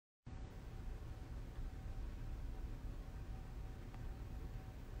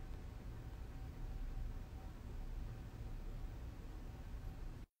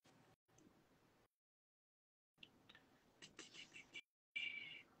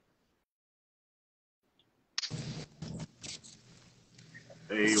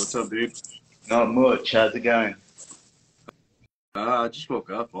Hey, what's up, dude? Not much. How's it going? I just woke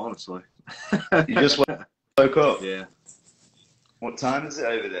up, honestly. You just woke up. Yeah, What time is it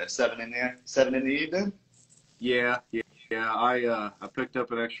over there? Seven in the evening? yeah. I picked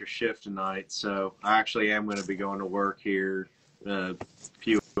up an extra shift tonight, so I actually am going to be going to work here in a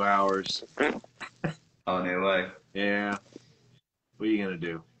few hours. Oh, no way. Yeah, what are you gonna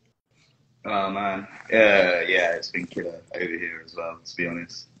do? Oh man. Yeah, it's been killer over here as well, to be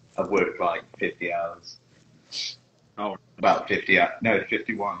honest. I've worked like 50 hours. Oh, About 50 hours. No,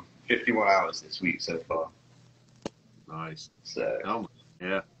 51. 51 hours this week so far. nice. So, Oh,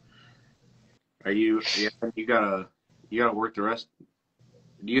 yeah. Are you? Yeah, you gotta work the rest.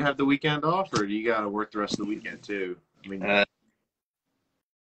 Do you have the weekend off, or do you gotta work the rest of the weekend too? I mean, uh,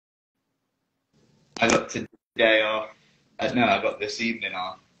 I got today off. No, I got this evening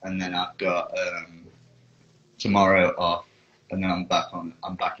off, and then I've got tomorrow off, and then I'm back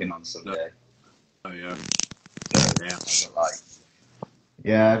in on no, Sunday. oh yeah, So damn. I got like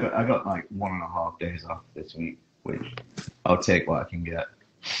Yeah, I got like 1.5 days off this week, which I'll take what I can get.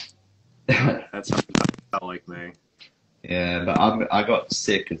 That's not like me. Yeah, but I got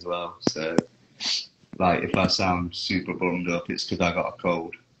sick as well, so like if I sound super bummed up, it's because I got a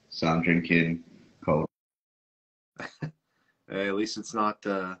cold, so I'm drinking cold. Hey, at least it's not.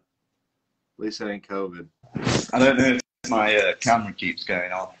 At least it ain't COVID. I don't know if my camera keeps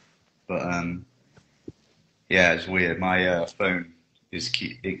going off, but yeah, it's weird. My phone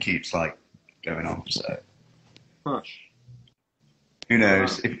it keeps like going off, so Huh. who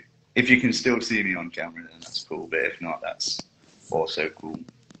knows? Wow. If you can still see me on camera, then that's cool. But if not, that's also cool.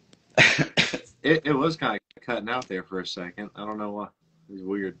 It was kind of cutting out there for a second. I don't know why. It was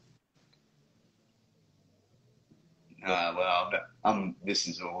weird. Well, this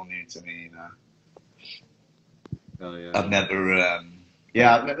is all new to me, you know. Oh yeah. I've never,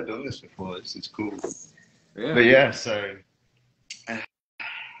 yeah, I've never done this before. This is cool. Yeah. But yeah, so uh,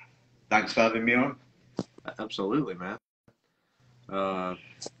 thanks for having me on. Absolutely, man. Uh,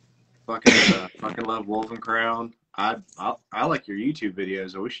 fucking love Wolvencrown. I like your YouTube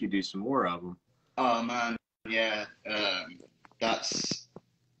videos. I wish you'd do some more of them. Oh man, yeah, that's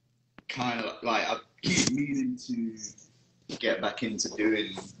kind of like I keep meaning to get back into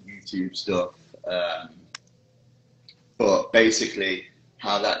doing YouTube stuff. But basically,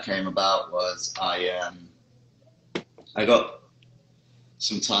 how that came about was I got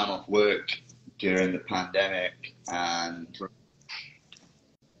some time off work during the pandemic, and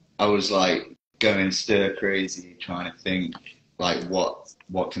I was like going stir crazy trying to think like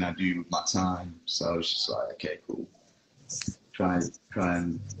what can I do with my time. So I was just like, okay, cool. Try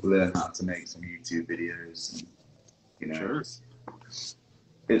and learn how to make some YouTube videos. And, Sure.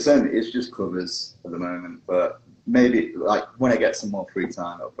 it's just covers at the moment, but maybe like when I get some more free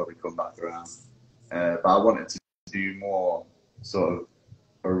time, I'll probably come back around. But I wanted to do more sort of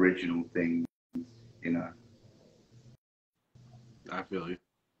original things, you know. I feel you.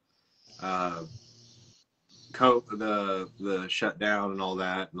 Uh, the shutdown and all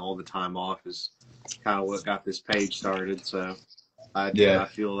that and all the time off is kind of what got this page started. So I Yeah,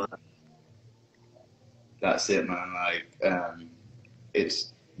 feel that. that's it, man. Like,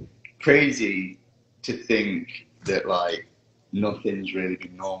 it's crazy to think that like nothing's really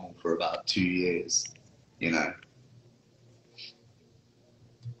been normal for about 2 years, you know.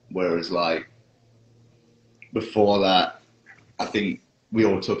 Whereas like before that, I think we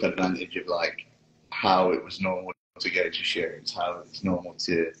all took advantage of like how it was normal to go to shows, how it's normal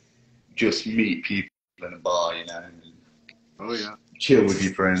to just meet people in a bar, you know, and Oh yeah. chill with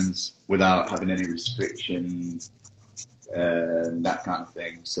your friends without having any restrictions and that kind of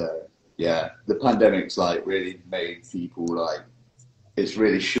thing. So yeah, the pandemic's like really made people like it's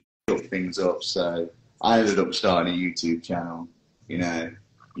really shook things up. So I ended up starting a YouTube channel. You know,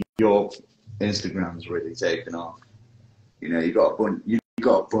 your Instagram's really taken off. You know, you got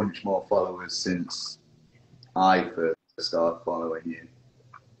a bunch more followers since I first started following you.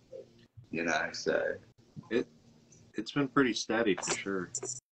 You know, so It it's been pretty steady for sure.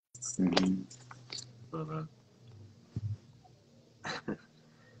 mhm. But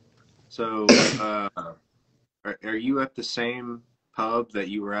so are you at the same pub that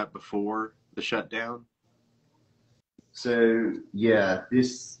you were at before the shutdown? So yeah,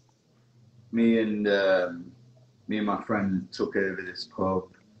 this me and me and my friend took over this pub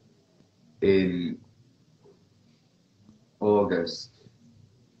in August,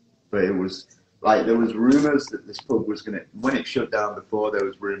 but it was like there was rumors that this pub was gonna when it shut down before there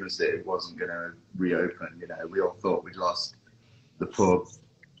was rumors that it wasn't gonna reopen. You know, we all thought we'd lost the pub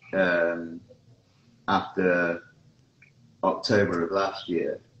um, after October of last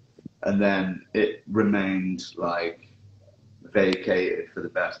year, and then it remained like vacated for the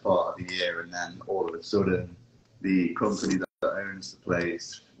best part of the year, and then all of a sudden the company that owns the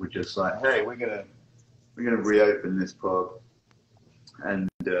place were just like, hey, we're gonna reopen this pub. And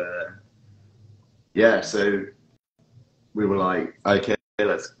yeah, so we were like, okay,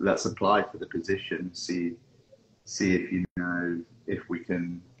 let's apply for the position, see if you know if we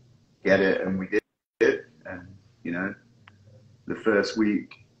can get it. And we did. And you know, the first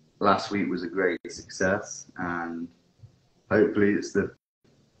week last week was a great success, and hopefully it's the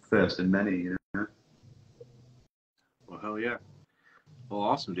first of many, you know. Well, hell yeah. Well,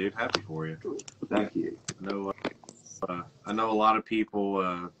 awesome, dude. Happy for you. Thank you. I know a lot of people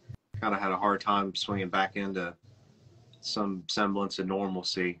kind of had a hard time swinging back into some semblance of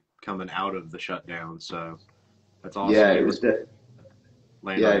normalcy coming out of the shutdown. So that's awesome. Yeah, it was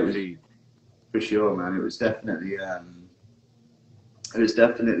for sure, man. It was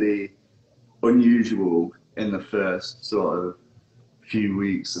definitely unusual in the first sort of few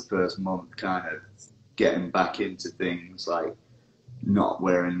weeks, the first month, kind of getting back into things like not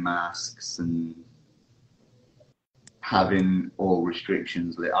wearing masks and having all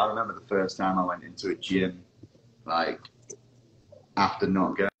restrictions. I remember the first time I went into a gym, like after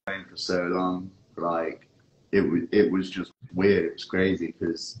not going for so long, like it was just weird. It was crazy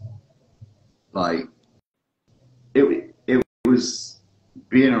because like it was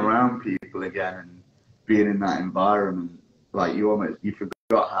being around people again and being in that environment. Like you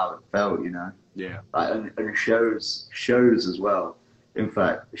forgot how it felt, you know. Yeah. Like, and shows as well. In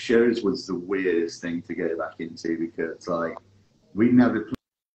fact, shows was the weirdest thing to go back into because like we never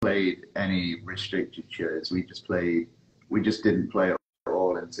played any restricted shows. We just didn't play at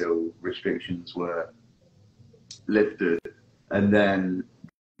all until restrictions were lifted. And then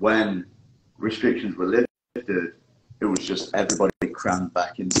when restrictions were lifted, it was just everybody crammed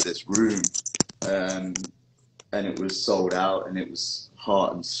back into this room. And it was sold out, and it was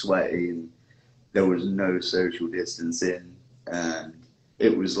hot and sweaty, and there was no social distancing, and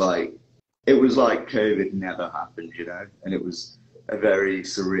it was like COVID never happened, you know. And it was a very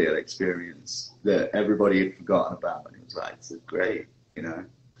surreal experience that everybody had forgotten about, and it was like, this is great, you know.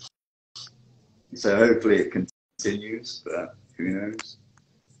 So hopefully it continues, but who knows?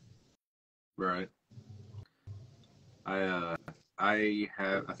 Right. I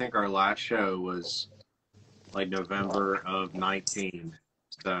think our last show was like November of 19,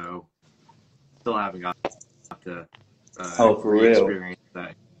 so still haven't got to For real? experience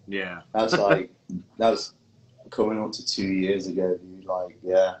that. Yeah. That was coming up to 2 years ago, dude. Like,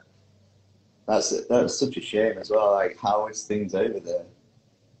 yeah, that's such a shame as well. Like, how is things over there?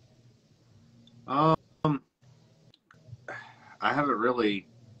 Um, I haven't really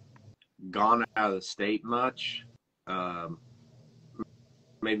gone out of the state much.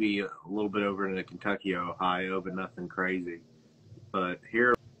 Maybe a little bit over into Kentucky, Ohio, but nothing crazy. But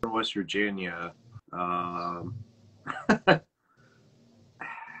here in West Virginia,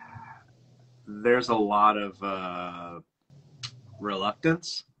 there's a lot of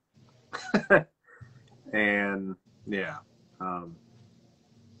reluctance. And yeah,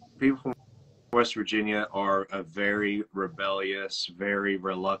 people from West Virginia are a very rebellious, very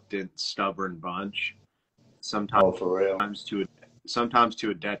reluctant, stubborn bunch. Sometimes for real? sometimes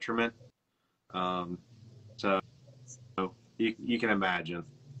to a detriment. So you can imagine.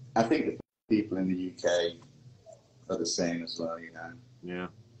 I think the people in the UK are the same as well, you know. Yeah.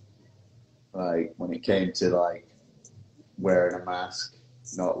 Like when it came to like wearing a mask,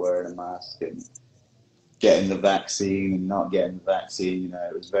 not wearing a mask, and getting the vaccine and not getting the vaccine, you know,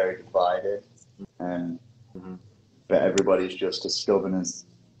 it was very divided. And but everybody's just as stubborn as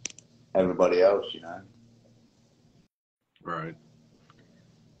everybody else, you know. Right.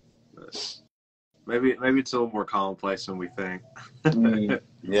 But maybe it's a little more commonplace than we think.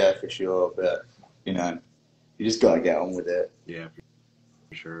 Yeah, for sure. But you know, you just gotta get on with it. Yeah,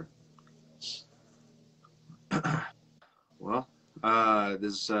 for sure. Well,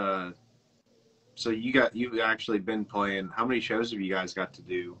 so you've actually been playing. How many shows have you guys got to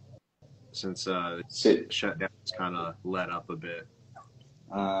do since the shutdown's kind of let up a bit?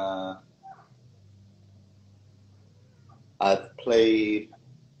 I've played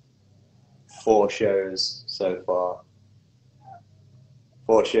 4 shows so far.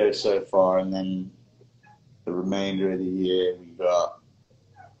 4 shows so far, and then the remainder of the year we got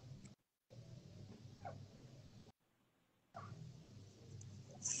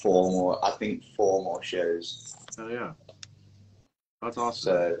 4 more. I think 4 more shows. Oh yeah, that's awesome.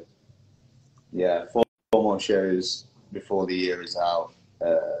 So yeah, 4 more shows before the year is out.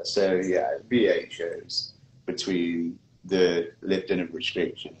 So yeah, it'd be 8 shows between the lifting of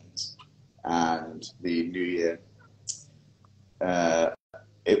restrictions and the New Year.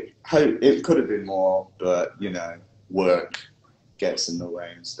 It could have been more, but you know, work gets in the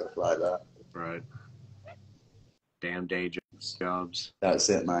way and stuff like that. Right. Damn day jobs. That's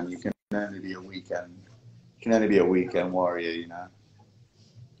it, man. You can only be a weekend. You can only be a weekend warrior, you know.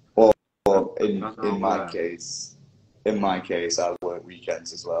 Or in my case, I work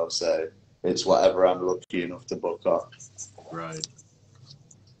weekends as well, so it's whatever I'm lucky enough to book off. Right.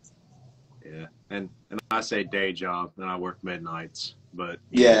 Yeah, and I say day job, and I work midnights, but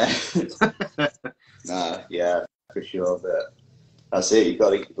yeah, yeah, for sure. But that's it. You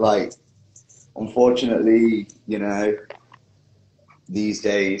got to like. Unfortunately, you know, these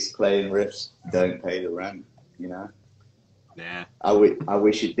days playing riffs don't pay the rent. You know. Nah. I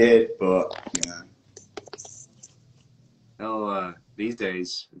wish it did, but you know. Hell, these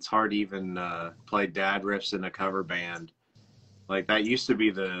days it's hard to even play dad riffs in a cover band. Like that used to be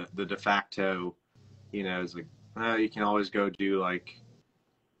the de facto, you know, it's like, you can always go do like,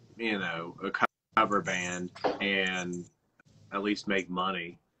 you know, a cover band and at least make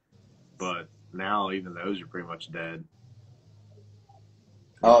money. But now even those are pretty much dead.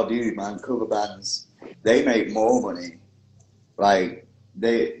 Oh, dude, man, cover bands, they make more money. Like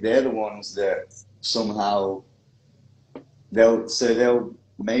they're the ones that somehow they'll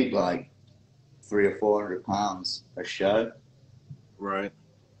make like £300 or £400 a show. Right.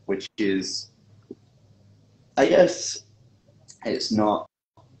 Which is, I guess, it's not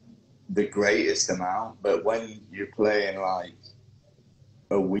the greatest amount, but when you're playing like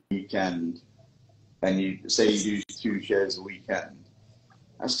a weekend and you say you do 2 shows a weekend,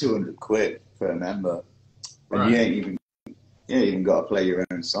 that's £200 for a member, and right. you ain't even got to play your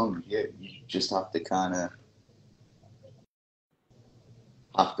own songs. You just have to kind of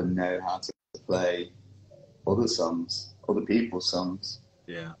have to know how to play other songs, other people's songs.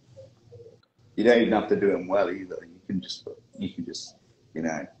 Yeah. You don't even have to do them well either. You can just you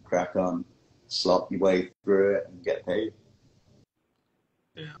know, crack on, slop your way through it, and get paid.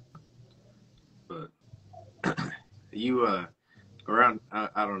 Yeah. But you around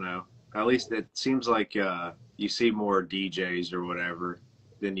I don't know. At least it seems like you see more DJs or whatever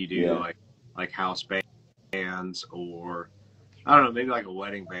than you do like house bands, or I don't know, maybe like a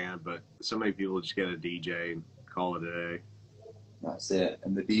wedding band, but so many people just get a DJ and call it a day. That's it.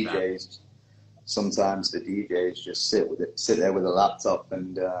 And the DJs, sometimes the DJs just sit there with a laptop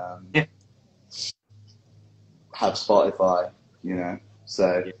and have Spotify, you know.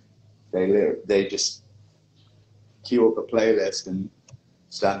 So they just queue up a playlist and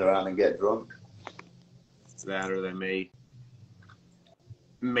stand around and get drunk. That, or they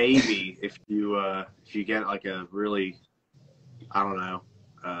maybe if you get like a really, I don't know,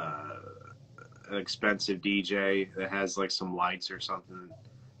 an expensive DJ that has like some lights or something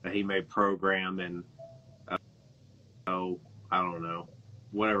that he may program and I don't know,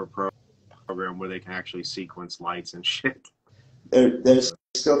 whatever program where they can actually sequence lights and shit. There's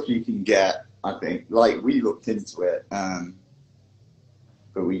stuff you can get, I think. Like we looked into it,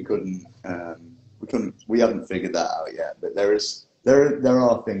 but we haven't figured that out yet. But there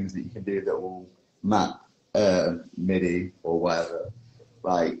are things that you can do that will map MIDI or whatever.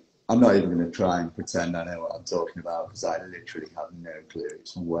 Like I'm not even going to try and pretend I know what I'm talking about because I literally have no clue.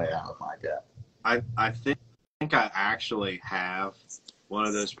 It's way out of my depth. I think I actually have one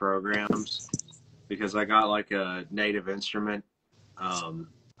of those programs because I got like a Native Instrument,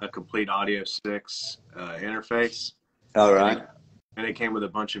 a Complete Audio 6 interface. All right. And it came with a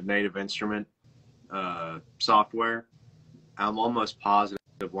bunch of Native Instrument software. I'm almost positive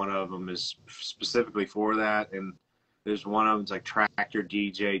one of them is specifically for that, and there's one of them's like Tractor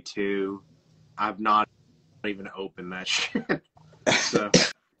DJ 2. I've not even opened that shit. So,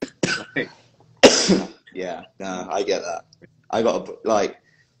 like, yeah, no, I get that. I've got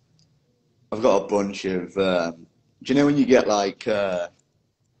a bunch of. Do you know when you get like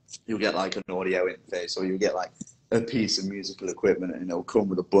you'll get like an audio interface, or you'll get like a piece of musical equipment, and it'll come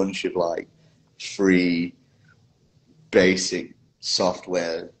with a bunch of like free basic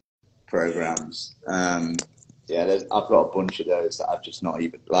software programs. I've got a bunch of those that I've just not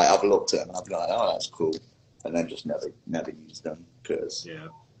even like. I've looked at them and I've been like, oh, that's cool, and then just never used them because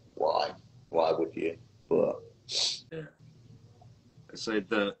why would you? But yeah, so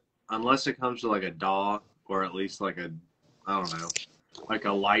unless it comes to like a DAW or at least like a, I don't know, like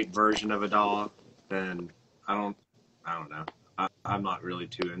a light version of a DAW, then I don't know. I'm not really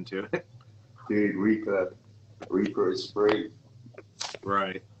too into it. Dude, Reaper is free.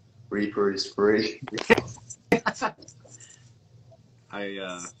 Right. Reaper is free.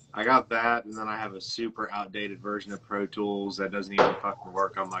 I got that, and then I have a super outdated version of Pro Tools that doesn't even fucking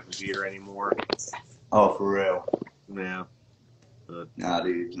work on my computer anymore. Oh, for real? Yeah. But, Nah,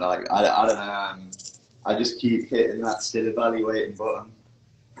 dude. Like, I don't know. I just keep hitting that still evaluating button.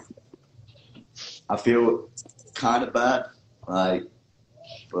 I feel kind of bad, like,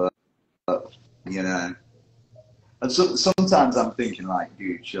 but you know. And sometimes I'm thinking, like,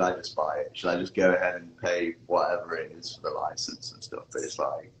 dude, should I just buy it? Should I just go ahead and pay whatever it is for the license and stuff? But it's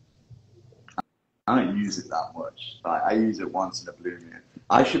like, I don't use it that much. Like, I use it once in a blue moon.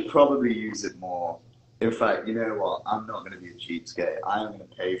 I should probably use it more. In fact, you know what? I'm not going to be a cheapskate. I am going to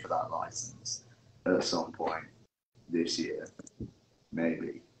pay for that license at some point this year,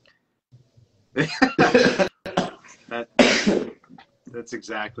 maybe. That's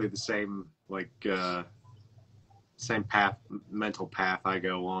exactly the same, like, same mental path I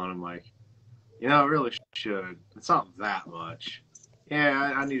go on. I'm like, I really should. It's not that much.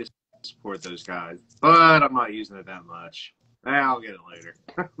 Yeah, I need to support those guys, but I'm not using it that much. I'll get it later.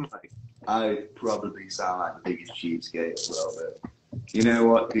 Like, I probably sound like the biggest cheapskate as well, but you know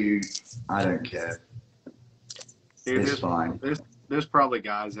what, dude? I don't care. dude, It's fine. There's probably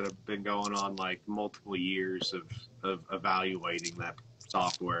guys that have been going on like multiple years of evaluating that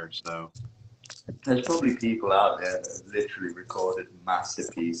software. So There's probably people out there that have literally recorded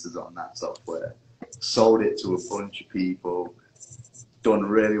masterpieces on that software, sold it to a bunch of people, done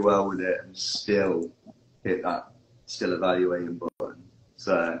really well with it, and still hit that still evaluating button.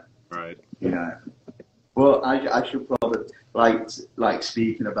 So, right. Well, I should probably, like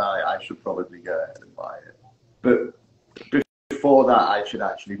speaking about it, I should probably go ahead and buy it. But before that, I should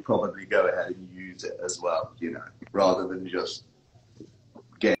actually probably go ahead and use it as well, rather than just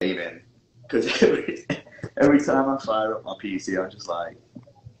gaming. Because every time I fire up my PC, I'm just like,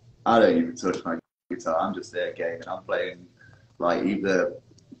 I don't even touch my guitar. I'm just there gaming. I'm playing like either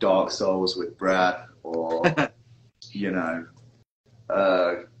Dark Souls with Brad or,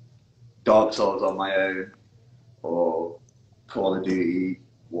 Dark Souls on my own or Call of Duty,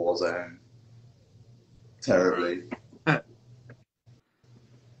 Warzone. Terribly.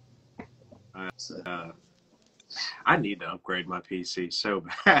 I need to upgrade my PC so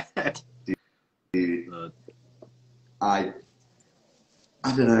bad. Dude, I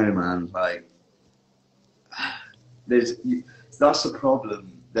don't know, man. Like, that's the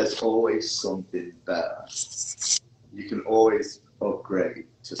problem. There's always something better. You can always upgrade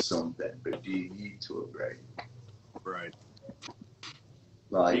to something, but do you need to upgrade? Right.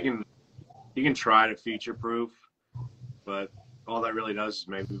 Like, you can try to future proof, but all that really does is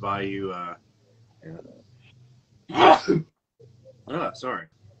maybe buy you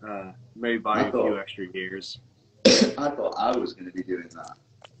maybe buy you a few extra gears. I thought I was going to be doing that.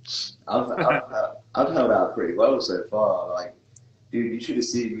 I've held out pretty well so far. Like, dude, you should have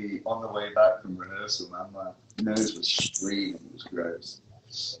seen me on the way back from rehearsal, man. My nose was streaming. It was gross.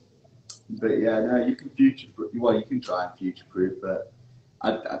 But yeah, no, you can future-proof. Well, you can try and future-proof, but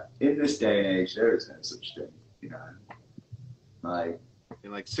in this day and age, there is no such thing,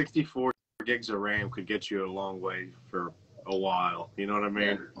 Like 64 gigs of RAM could get you a long way for a while. You know what I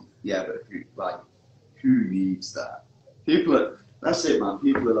mean? Yeah, but who needs that? That's it, man.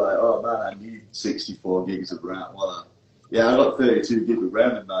 People are like, oh man, I need 64 gigs of RAM. Well, yeah, I got 32 gigs of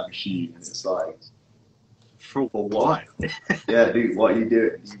RAM in my machine, and it's like, for what? Yeah, dude, what are you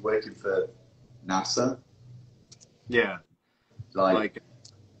doing? Are you working for NASA? Yeah. Like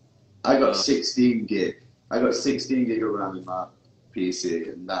I got 16 gig. I got 16 gig of RAM in my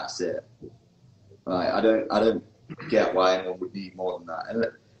PC, and that's it. Like, I don't get why anyone would need more than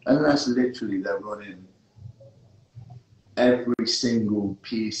that, unless literally they're running every single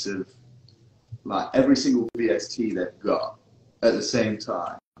piece of, like, every single VST they've got at the same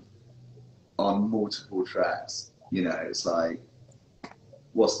time on multiple tracks. It's like,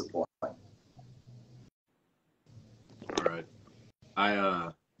 what's the point? All right.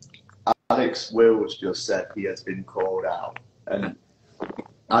 Alex Wills just said he has been called out, and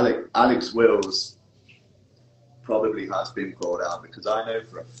Alex Wills probably has been called out, because I know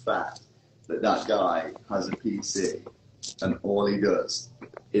for a fact that guy has a PC and all he does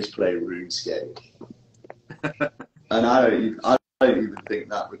is play RuneScape. And I don't even think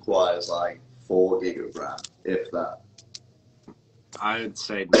that requires like 4 gig of RAM, if that. I'd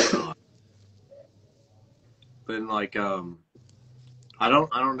say not. But like I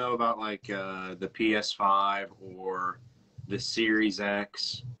don't know about like the PS5 or the Series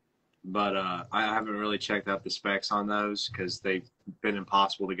X, but I haven't really checked out the specs on those because they've been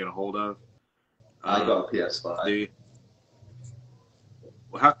impossible to get a hold of. I got a PS5.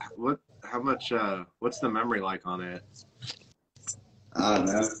 How much? What's the memory like on it? I don't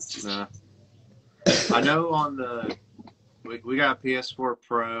know. Nah. I know on the we got a PS4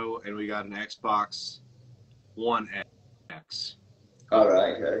 Pro and we got an Xbox One X. All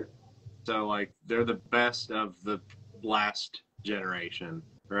right, okay. So like they're the best of the last generation,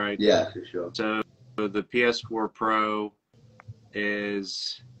 right? Yeah, for sure. So the PS4 Pro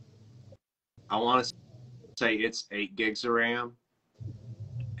is, I want to say it's 8 gigs of RAM,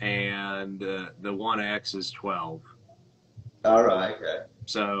 and the One X is 12. All right, okay.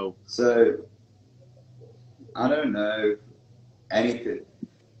 So So I don't know anything.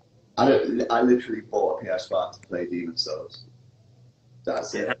 I literally bought a PS5 to play Demon Souls.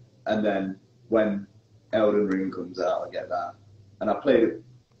 That's yeah, it. And then when Elden Ring comes out, I get that. And I played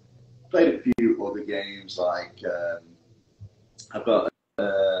a few other games like I've got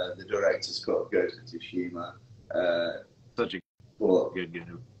the director's cut of Ghost of Tsushima. such a But good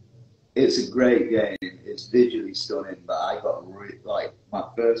game. it's a great game. It's visually stunning. But I got like my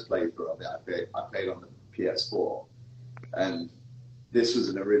first playthrough of it. I played on the PS4, and this was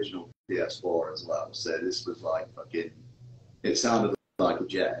an original PS4 as well. So this was like fucking. It sounded like a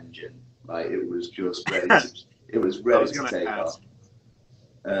jet engine. Like it was just ready to. It was ready to take off.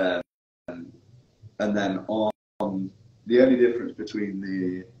 And then on the only difference between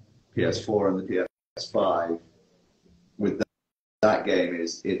the PS4 and the PS5 with that game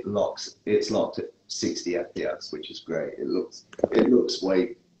is it's locked at 60 FPS, which is great. It looks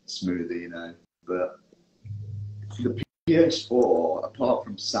way smoother, you know. But the PS4, apart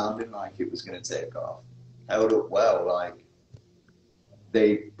from sounding like it was going to take off, held up well. Like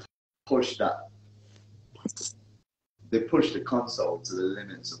they pushed the console to the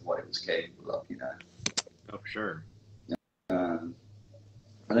limits of what it was capable of, you know. Oh, sure. I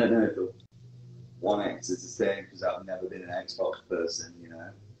don't know if the One X is the same because I've never been an Xbox person, you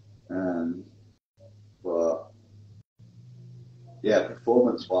know. But yeah,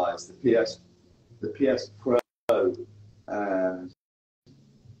 performance-wise, the PS Pro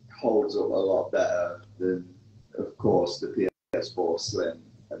holds up a lot better than, of course, the PS4 Slim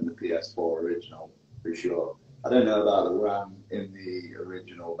and the PS4 original for sure. I don't know about the RAM in the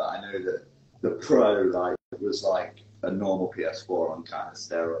original, but I know that the Pro was like a normal PS4 on kind of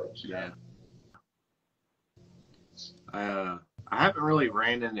steroids. Yeah. I haven't really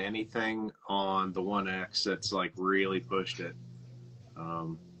ran into anything on the One X that's like really pushed it.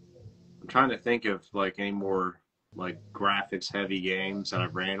 I'm trying to think of like any more like graphics heavy games that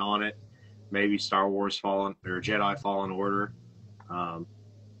I've ran on it. Maybe Star Wars Fallen or Jedi Fallen Order. But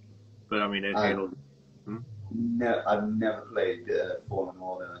I mean, it handled. No, I've never played Fallen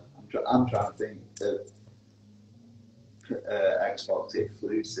Order. I'm trying to think of Xbox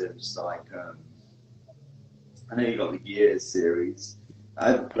exclusives like. I know you got the Gears series.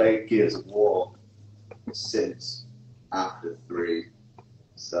 I haven't played Gears of War since after 3,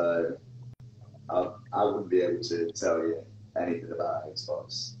 so I wouldn't be able to tell you anything about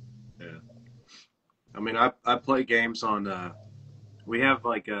Xbox. Yeah. I mean, I play games on. We have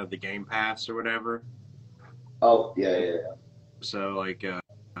like the Game Pass or whatever. Oh yeah. So like,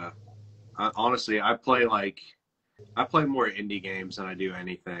 honestly, I play more indie games than I do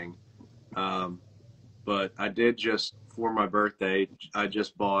anything. But I did just for my birthday, I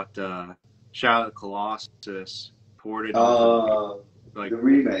just bought Shadow of the Colossus ported like the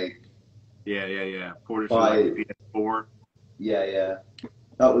remake. Yeah, ported by, for like the PS4. Yeah.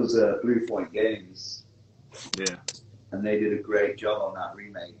 That was Blue Point Games. Yeah. And they did a great job on that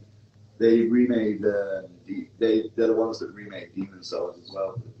remake. They remade they're the ones that remade Demon Souls as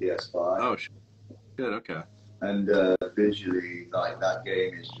well for the PS5. Oh, good. Okay. And visually, like that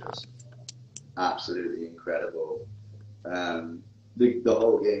game is just absolutely incredible. The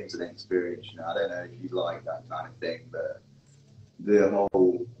whole game's an experience. You know, I don't know if you like that kind of thing, but the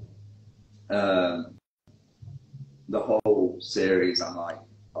whole series I'm like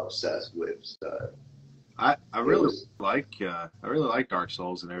obsessed with. So I really like Dark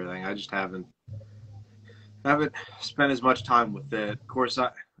Souls and everything. I just haven't spent as much time with it. Of course,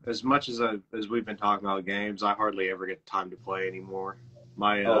 as much as we've been talking about games, I hardly ever get time to play anymore.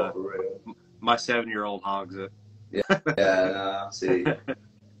 My for real. My 7-year-old hogs it. Yeah, no, see,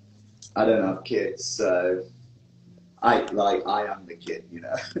 I don't have kids, so I am the kid, you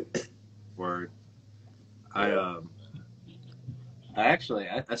know. Word. I actually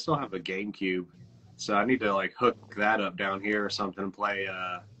I still have a GameCube, so I need to like hook that up down here or something and play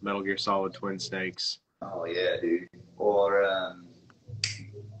Metal Gear Solid Twin Snakes. Oh yeah, dude. Or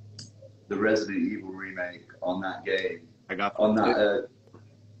the Resident Evil remake on that game. I got on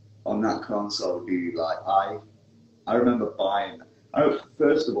that console, dude. Like I remember buying.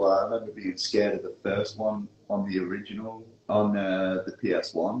 First of all, I remember being scared of the first one on the original on the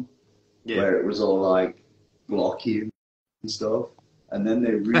PS1, Yeah. where it was all like blocky and stuff, and then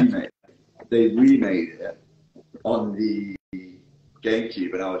they remade it on the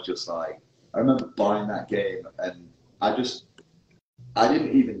GameCube, and I was just like, I remember buying that game, and I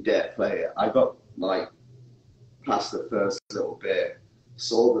didn't even dare play it. I got like past the first little bit,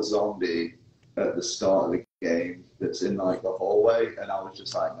 saw the zombie at the start of the game that's in like the hallway, and I was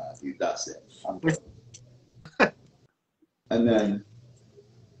just like, nah, dude, that's it. I'm done. And then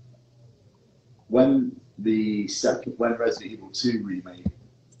when Resident Evil 2 remake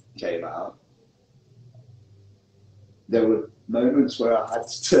came out, there were moments where I had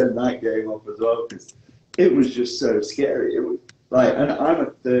to turn that game off as well because it was just so scary. It was like, and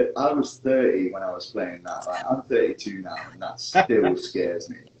I was 30 when I was playing that. Like, I'm 32 now, and that still scares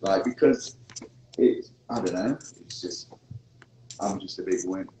me. Like, because I don't know. It's just, I'm just a big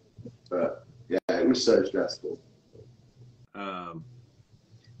wimp. But yeah, it was so stressful.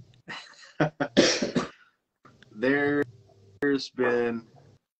 There's been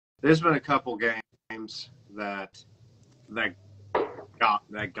a couple games that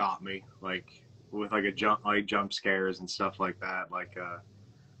got me, like with like jump scares and stuff like that. Like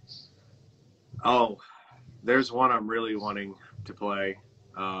there's one I'm really wanting to play.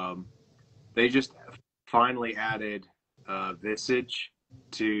 They just finally added Visage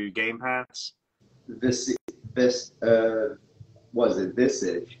to Game Pass. Was it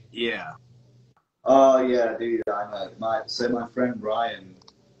Visage? Yeah. Oh yeah, dude, I know. My friend Ryan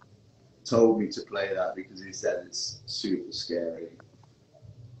told me to play that because he said it's super scary,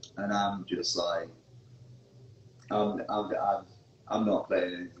 and I'm just like, I'm not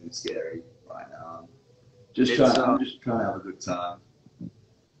playing anything scary right now. I'm just trying to have a good time.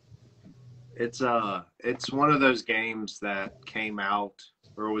 It's one of those games that came out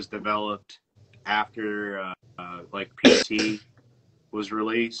or was developed after like PT was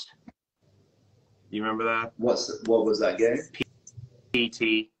released. You remember that? What was that game?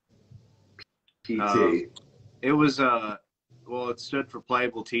 PT. PT. It was well, it stood for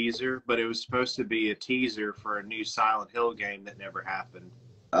playable teaser, but it was supposed to be a teaser for a new Silent Hill game that never happened.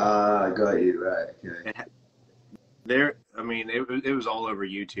 Got you right. Okay. It was all over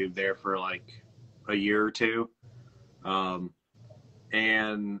YouTube there for like a year or two,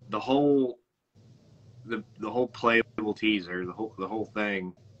 and the whole playable teaser, the whole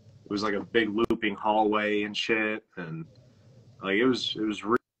thing, it was like a big looping hallway and shit, and like it was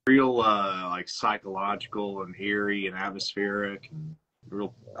real like psychological and eerie and atmospheric and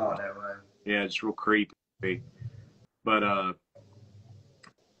real. Oh no way. Yeah, it's real creepy. But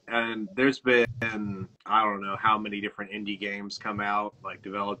and there's been, I don't know how many different indie games come out, like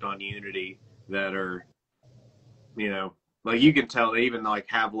developed on Unity, that are, like you can tell they even like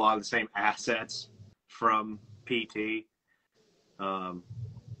have a lot of the same assets from PT.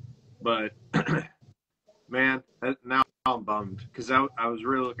 But man, now I'm bummed because I was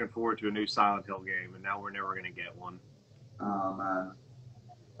really looking forward to a new Silent Hill game, and now we're never gonna get one. Oh man,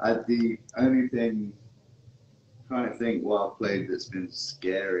 the only thing I'm trying to think what I've played that's been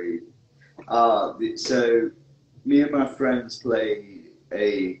scary. So me and my friends play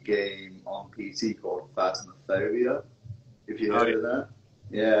a game on PC called Phasmophobia. If you heard of that,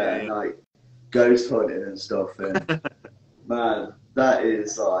 yeah, and like ghost hunting and stuff, and man, that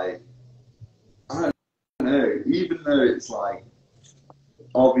is like, I don't know, even though it's like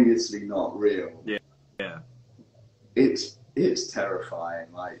obviously not real, yeah, it's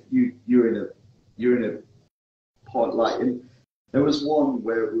terrifying. Like you're in a pod, like there was one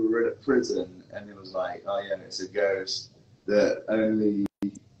where we were in a prison and it was like, oh yeah, it's a ghost that only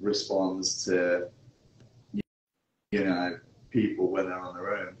responds to people when they're on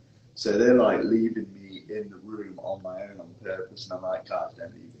their own. So they're like leaving me in the room on my own on purpose, and I'm like, God,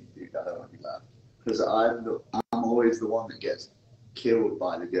 don't leave me, dude. I don't want to be left because I'm always the one that gets killed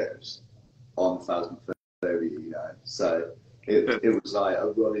by the ghost on Phasmophobia, So it was like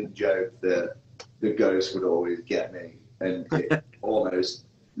a running joke that the ghost would always get me, and it almost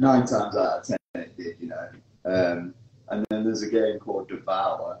 9 times out of 10 it did, And then there's a game called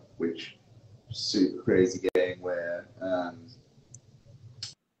Devour, which is a super crazy game where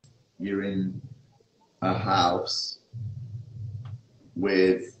you're in a house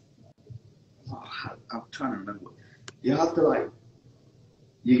with, I'm trying to remember. You have to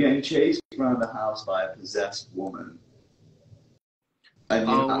you're getting chased around the house by a possessed woman. And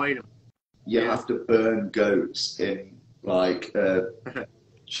you have to burn goats in like a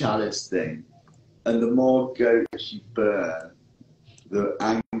chalice thing. And the more goats you burn, the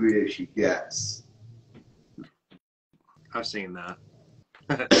angrier she gets. I've seen that.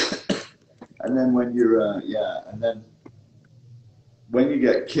 And then when you're, and then when you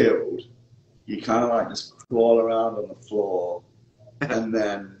get killed, you kind of like just crawl around on the floor and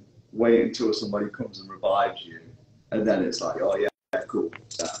then wait until somebody comes and revives you. And then it's like, oh yeah, cool.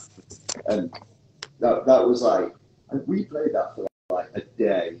 And that was like, we played that for like a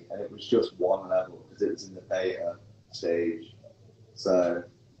day, and it was just one level because it was in the beta stage. So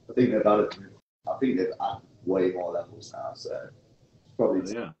I think they've added way more levels now. So it's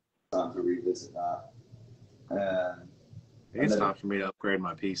probably time to revisit that. It's time for me to upgrade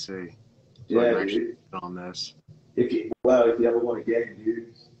my PC. So Yeah, I can actually get on this. If you ever want a game,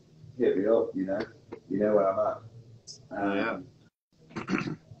 dude, hit me up. You know where I'm at.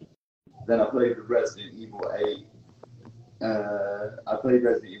 Then I played Resident Evil 8. I played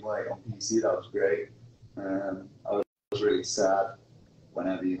Resident Evil 8 on PC. That was great. I was really sad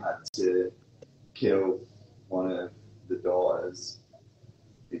whenever you had to kill one of the daughters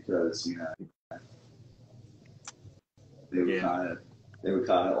because they were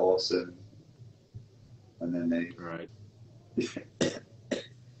kind of awesome, and then they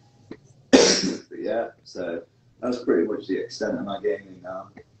but yeah, so that's pretty much the extent of my gaming now.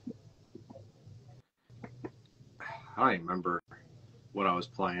 I don't even remember what I was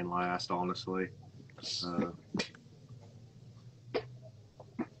playing last, honestly.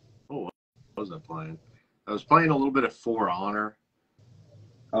 What was I playing? I was playing a little bit of For Honor.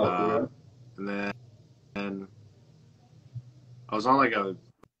 Oh, and then I was on like a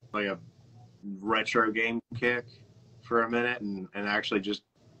retro game kick for a minute, and actually just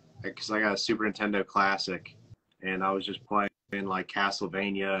because I got a Super Nintendo Classic, and I was just playing like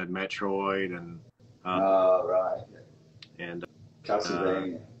Castlevania and Metroid and right. And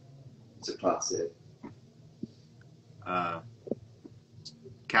Castlevania, it's a classic.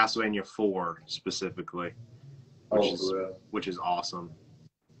 Castlevania 4 specifically, which is awesome.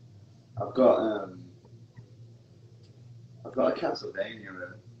 I've got a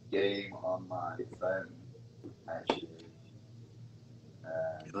Castlevania game on my phone actually.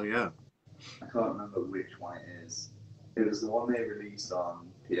 Oh yeah. I can't remember which one it is. It was the one they released on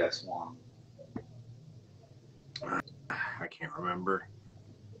PS1. I can't remember.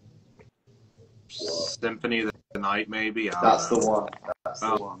 Symphony of the Night, maybe. That's the one. That's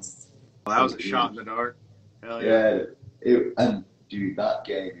the one. Well, that was a shot in the dark. Hell yeah. And dude, that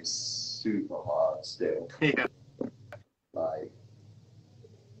game is super hard still. Yeah. Like,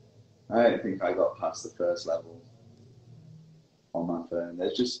 I don't think I got past the first level on my phone. I don't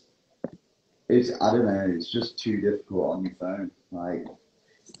know. It's just too difficult on your phone. Like,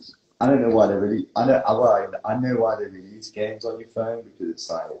 I don't know why I know why they release games on your phone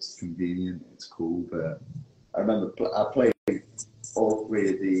because it's convenient, it's cool. But I remember I played all three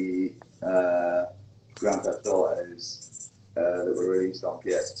of the Grand Theft Autos that were released on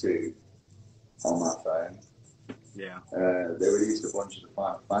PS2 on my phone. Yeah. They released a bunch of the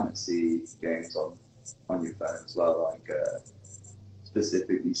Final Fantasy games on your phone as well, like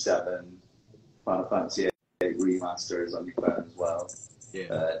specifically 7, Final Fantasy 8 remasters on your phone as well.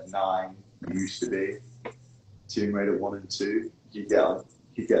 Yeah. 9 used to be. Tomb Raider 1 and 2. You get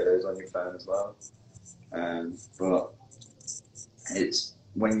those on your phone as well. But it's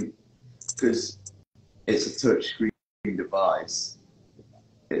because it's a touchscreen device,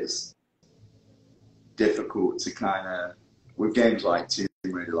 it's difficult to kind of, with games like Tomb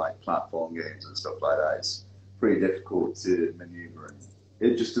Raider, like platform games and stuff like that, it's pretty difficult to maneuver.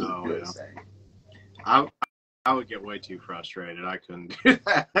 It just doesn't feel the same. I would get way too frustrated. I couldn't do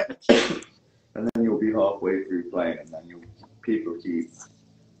that. And then you'll be halfway through playing, and then people keep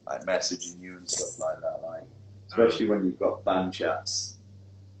like messaging you and stuff like that. Like, especially when you've got fan chats,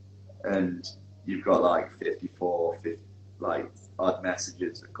 and you've got like 50 like odd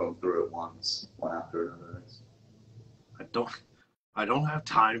messages that come through at once, one after another. I don't have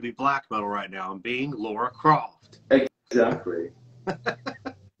time to be black metal right now. I'm being Laura Croft. Exactly.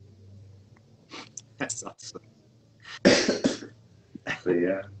 That's awesome. But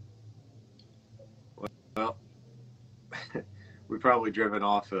yeah. Well, we've probably driven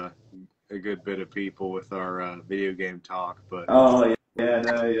off a good bit of people with our video game talk, but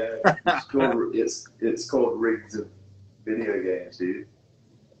it's called rigs of video games, dude.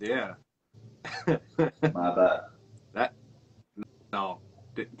 Yeah. My bad.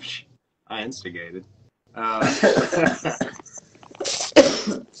 I instigated. I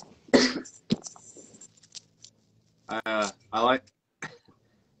like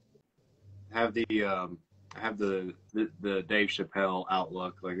have the Dave Chappelle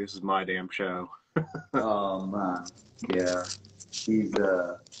outlook. Like, this is my damn show. Oh man, yeah, he's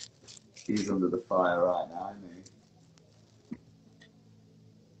under the fire right now, isn't he?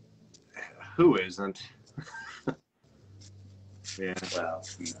 Who isn't? Yeah. Well,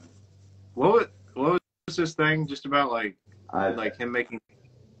 you know, What was this thing just about like him making?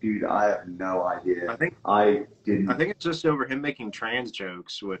 dude, I have no idea. I think I I didn't. think it's just over him making trans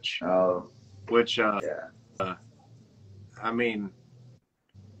jokes, Oh, which yeah. I mean,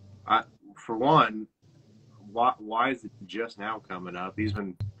 I for one, why is it just now coming up? He's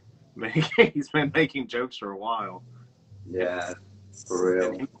been making jokes for a while, Yeah, for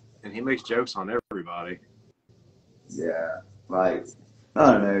and real. he makes jokes on everybody. Yeah, like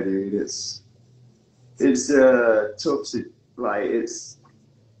I don't know, dude. It's tough to like. It's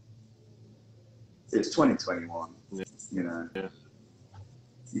 2021. Yeah. You know, Yeah.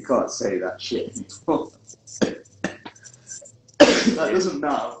 you can't say that shit anymore. That doesn't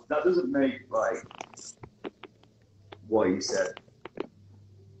matter. That doesn't make like what you said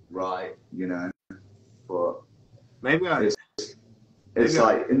right. You know, but Maybe I it's it's maybe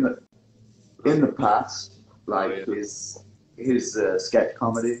I like in the past, like yeah. his sketch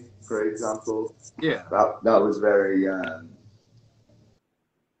comedy, for example, Yeah. that was very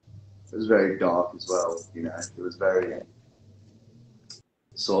it was very dark as well. You know, it was very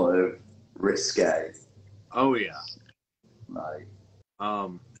sort of risque. Oh yeah. Like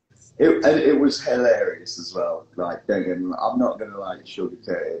Um. and it was hilarious as well. Like don't get me wrong, I'm not gonna like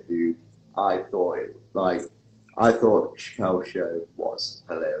sugarcoat it, dude. I thought Chappelle's show was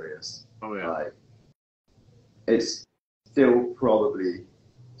hilarious. Oh yeah. Like it's still probably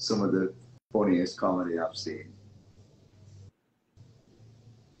some of the funniest comedy I've seen.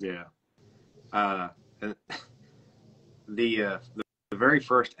 Yeah. And the very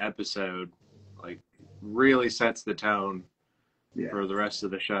first episode, like, really sets the tone Yeah. for the rest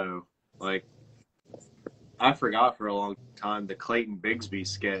of the show. Like, I forgot for a long time the Clayton Bigsby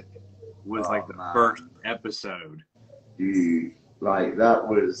skit was like Oh the man, first episode. dude, like that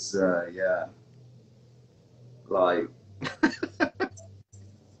was yeah, like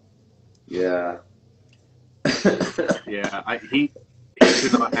yeah. Yeah,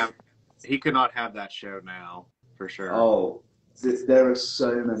 he could not have that show now for sure. Oh, there are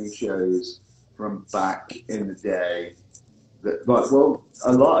so many shows from back in the day that, like, well,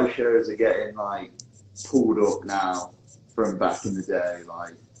 a lot of shows are getting like pulled up now from back in the day.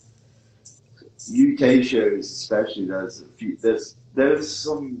 Like UK shows, especially, there's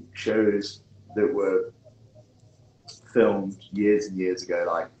some shows that were filmed years and years ago.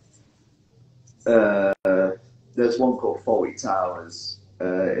 Like there's one called Fawlty Towers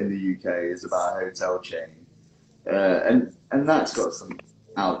in the UK. It's about a hotel chain, and that's got some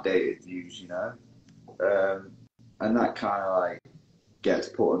outdated views, you know, and that kind of like gets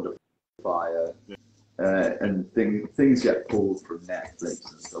put under fire, and things get pulled from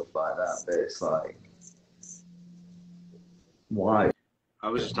Netflix and stuff like that. But it's like, why, I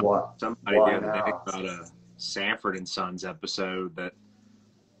was just talking why, to somebody the why other day now? about a Sanford and Sons episode that,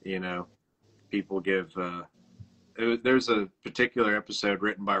 you know, people give. There's a particular episode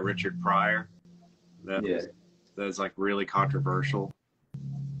written by Richard Pryor Yeah, that's like really controversial.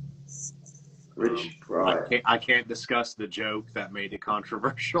 Rich Pryor. I can't discuss the joke that made it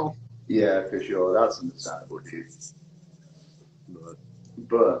controversial. Yeah, for sure. That's understandable, dude. But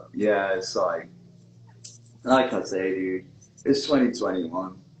But yeah, it's like I say, dude, it's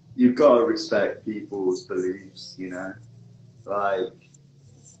 2021. You've got to respect people's beliefs, you know? Like,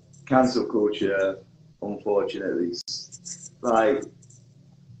 cancel culture, unfortunately, like,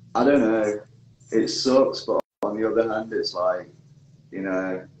 I don't know, it sucks, but on the other hand, it's like, you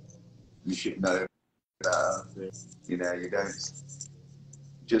know, you should know better. You know, you don't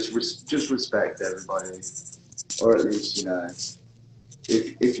just respect everybody, or at least, you know,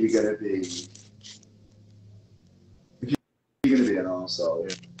 if you're gonna be an arsehole,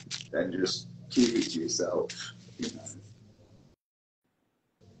 yeah, then just keep it to yourself, you know.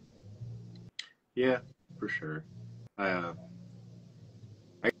 yeah, for sure. I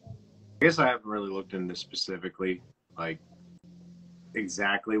guess I haven't really looked into specifically, like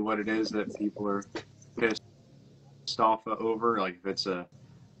exactly what it is that people are pissed off over. Like if it's a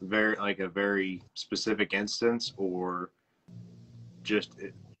very specific instance or just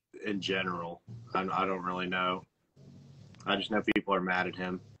in general. I don't really know. I just know people are mad at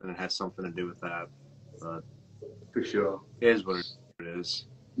him, and it has something to do with that. But For sure. it is what it is.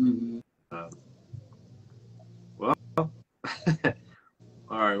 Mm-hmm. Well,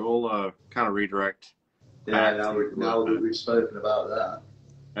 all right, we'll kind of redirect Yeah, back now that we've spoken about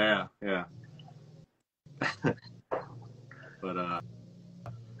that. yeah. But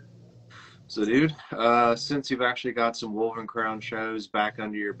so dude, since you've actually got some Wolvencrown shows back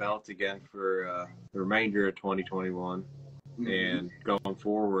under your belt again for the remainder of 2021, Mhm. And going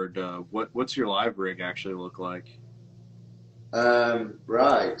forward, what's your live rig actually look like?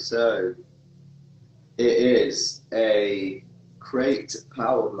 Right, so it is a crate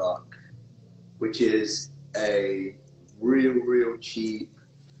power block, which is a real cheap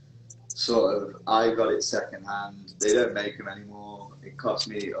sort of. I got it second hand. They don't make them anymore. It cost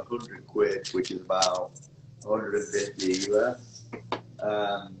me £100, which is about 150 US.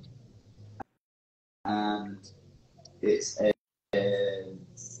 Um, and it's a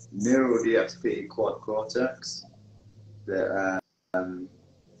Neural DSP quad cortex that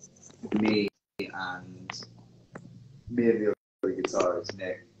me and the other guitarist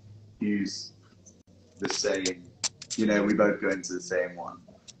Nick use the same. You know, we both go into the same one,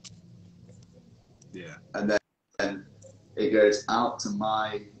 Yeah. and then it goes out to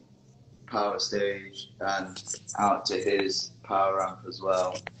my power stage and out to his power amp as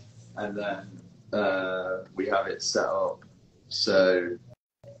well, and then we have it set up so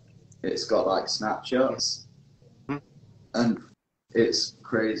it's got like snapshots, Hmm. and it's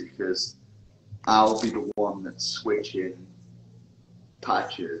crazy because I'll be the one that's switching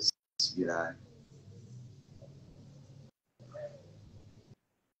patches, you know.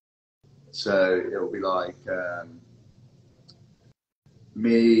 So it'll be like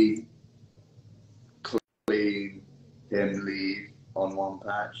me clean, him lead on one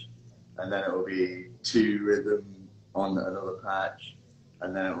patch, and then it'll be two rhythm on another patch,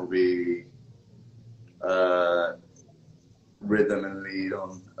 and then it'll be uh, rhythm and lead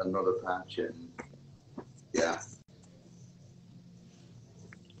on another patch, and yeah,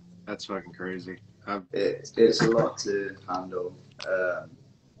 That's fucking crazy. it's a lot to handle.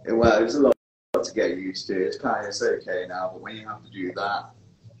 Well, it's a lot to get used to. It's okay now, but when you have to do that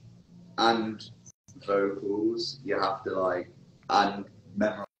and vocals, you have to like and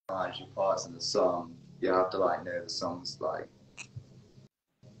memorize your parts in the song. You have to like know the songs. Like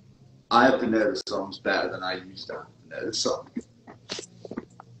I have to know the songs better than I used to have to know the song.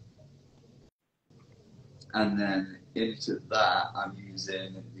 And then into that, I'm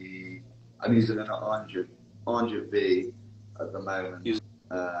using an Orange V at the moment. Using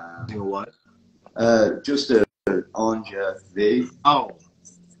Um, what? just a Orange V. Oh,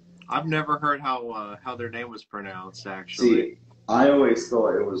 I've never heard how their name was pronounced actually. See, I always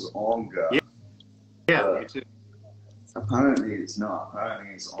thought it was Onga, Yeah, yeah, me but too. apparently it's not.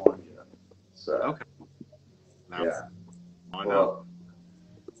 Apparently it's Orange. So Okay, now yeah, I know.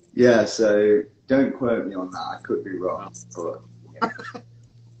 but yeah. So don't quote me on that. I could be Oh, wrong, but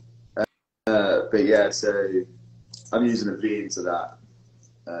but yeah. So I'm using a V into that.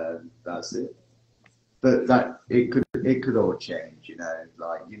 That's it. But that it could all change. You know,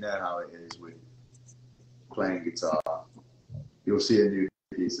 like you know how it is with playing guitar. You'll see a new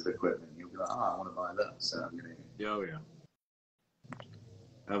piece of equipment. You'll be like, oh, I want to buy that. So I'm gonna. oh yeah.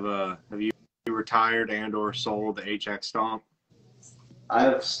 Have you retired and or sold the HX Stomp?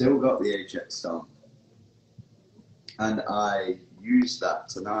 I've still got the HX Stomp, and I used that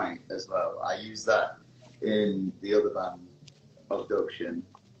tonight as well. I used that in the other band, Abduction.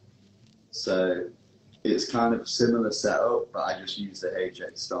 So it's kind of similar setup, but I just use the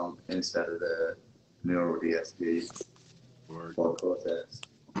HX Stomp instead of the Neural DSP Or quad cortex.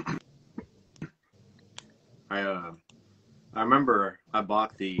 I uh I remember I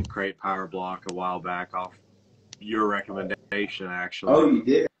bought the crate power block a while back off your recommendation Oh, actually. you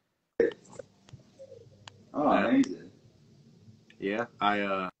did? Oh, Uh, amazing. yeah,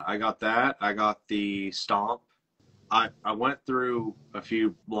 I got that. I got the Stomp. I went through a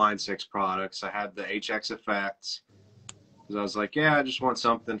few Line 6 products. I had the HX effects because I was like, yeah, I just want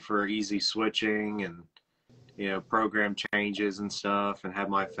something for easy switching and program changes and stuff and have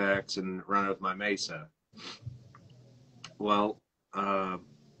my effects and run it with my Mesa. Well, uh,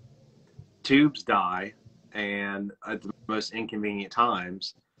 tubes die and at the most inconvenient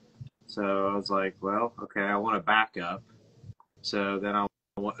times. So I was like, well, okay, I want a backup. So then I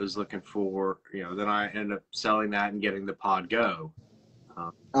was looking for, then I ended up selling that and getting the Pod Go.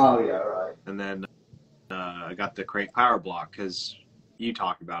 Um, Oh, yeah, right. and then I got the Crate Power Block because you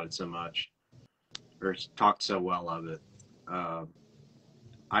talk about it so much or talked so well of it. Uh,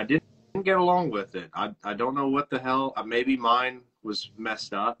 I didn't get along with it. I don't know what the hell. Maybe mine was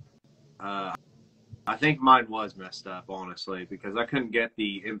messed up. Uh, I think mine was messed up, honestly, because I couldn't get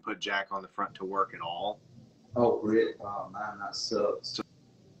the input jack on the front to work at all. Oh, really? Oh, man, that sucks.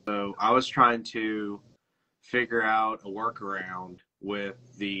 So I was trying to figure out a workaround with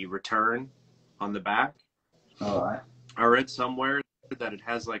the return on the back. All right. I read somewhere that it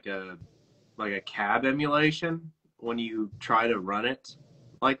has like a cab emulation when you try to run it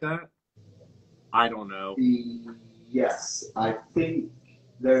like that. I don't know. Yes, I think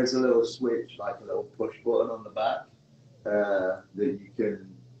there's a little switch, like a little push button on the back that you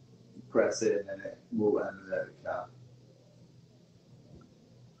can press in and it will emulate the cap.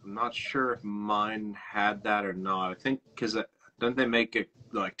 I'm not sure if mine had that or not. I think because don't they make it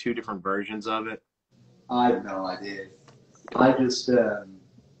like two different versions of it? I have no idea. I just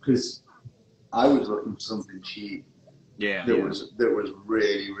because I was looking for something cheap Yeah, that yeah. was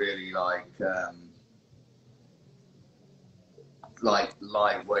really like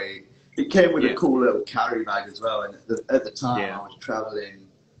lightweight. It came with a Yeah. cool little carry bag as well. And at the time, Yeah. I was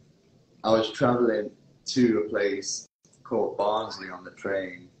traveling to a place called Barnsley on the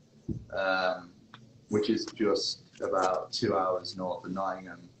train, which is just about 2 hours north of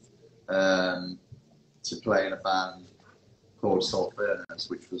Nottingham, to play in a band called Salt Furnace,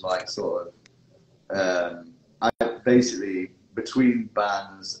 which was like sort of, I basically, between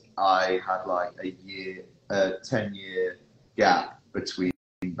bands, I had like a 10-year gap between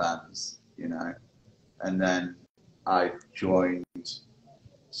bands, you know, and then I joined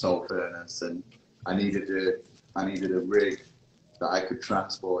Salt Furnace, and I needed a rig that I could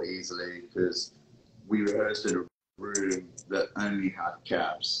transport easily because we rehearsed in a room that only had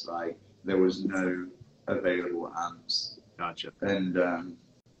cabs, like there was no available amps. Gotcha. And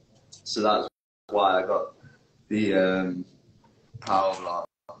so that's why I got the Power Block,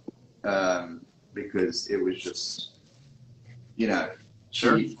 because it was just, you know,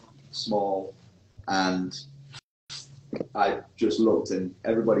 cheap, small, and I just looked and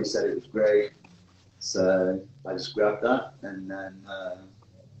everybody said it was great. So I just grabbed that, and then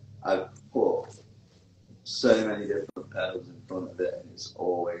I've put so many different pedals in front of it, and it's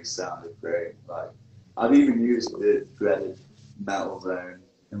always sounded great. Like I've even used the dreaded Metal Zone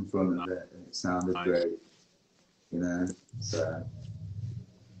in front of it, and it sounded great. You know, so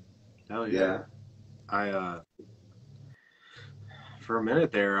hell yeah. I for a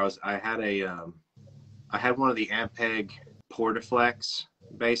minute there, I had one of the Ampeg Portaflex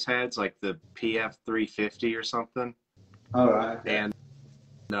bass heads, like the PF 350 or something. All right. Okay. And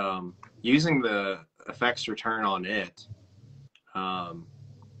using the effects return on it,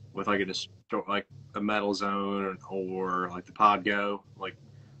 with like a Metal Zone or like the Podgo, like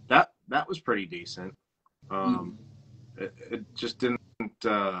that was pretty decent. It just didn't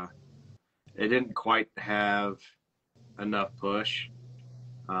it didn't quite have enough push.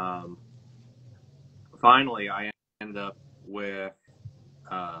 Finally, I ended up with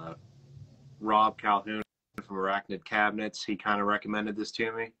Rob Calhoun from Arachnid Cabinets. He kind of recommended this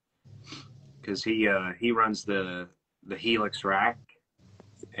to me because he runs the Helix rack,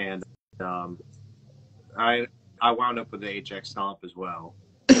 and I wound up with the HX Stomp as well,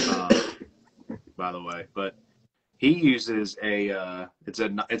 by the way. But he uses it's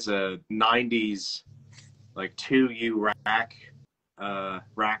a 90s like 2U rack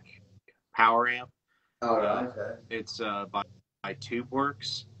power amp. All right. Okay. It's by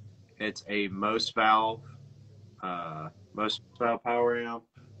TubeWorks. It's a most valve power amp.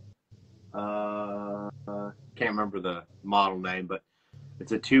 Can't remember the model name, but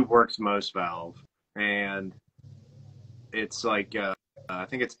it's a TubeWorks most valve, and it's like I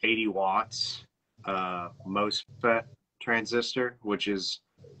think it's 80 watts MOSFET transistor, which is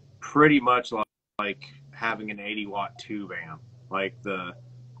pretty much like having an 80-watt tube amp,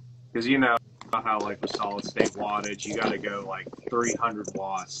 because you know how like with solid state wattage you got to go like 300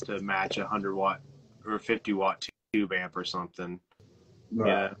 watts to match a 100-watt or 50-watt tube amp or something. Right.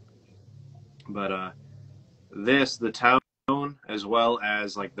 Yeah. But the tone as well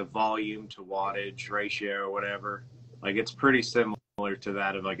as like the volume to wattage ratio or whatever, like it's pretty similar to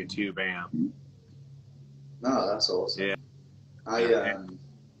that of like a tube amp. No, that's awesome. Yeah. I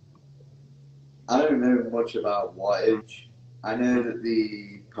don't know much about wattage. I know that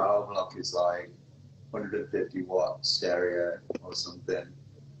the Power Block is like 150 watt stereo or something.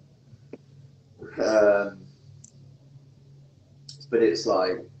 But it's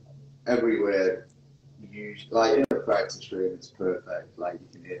like everywhere. Like in a practice room, it's perfect. Like you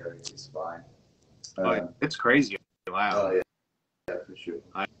can hear it, it's fine. It's crazy loud. Oh yeah, for sure.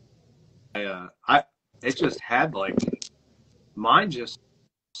 It just had like, mine just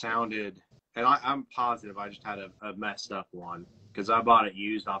sounded, and I'm positive I just had a messed up one because I bought it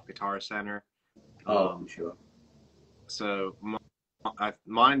used off Guitar Center. For sure. So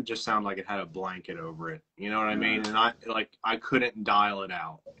mine just sounded like it had a blanket over it. You know what I mean? And I couldn't dial it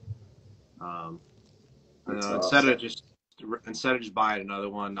out. Instead of just buying another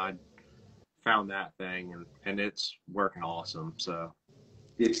one, I found that thing and it's working awesome. So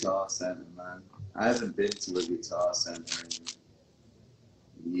Guitar Center, man. I haven't been to a Guitar Center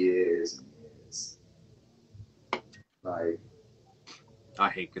in years and years. Like, I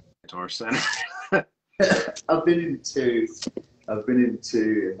hate Guitar Center. I've been in two. I've been in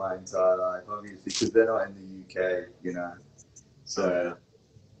two in my entire life, obviously, because they're not in the UK, you know. So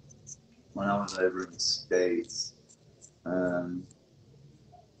when I was over in the States,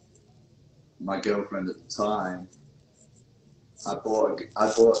 my girlfriend at the time, I bought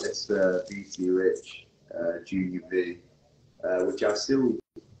this BT Rich Junior V, which I still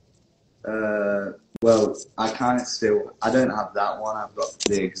well, I kind of still, I don't have that one. I've got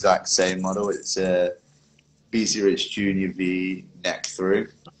the exact same model. It's a BC Rich Junior V neck through.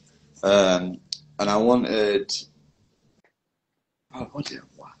 And I wanted, oh, what did I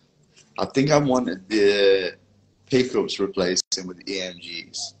want? I think I wanted the pickups replacing with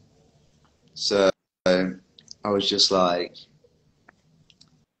EMGs. So I was just like,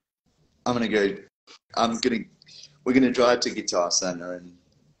 we're gonna drive to Guitar Center, and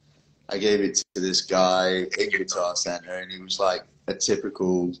I gave it to this guy in Guitar Center, and he was like a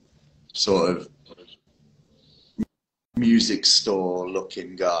typical sort of music store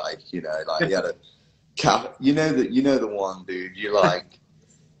looking guy, you know, like he had a cap, you know the one, dude, you like,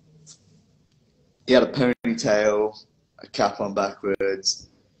 he had a ponytail, a cap on backwards,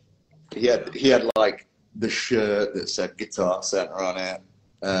 he had like the shirt that said Guitar Center on it,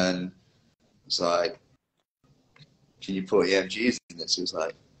 and it's like, can you put EMGs in this? He was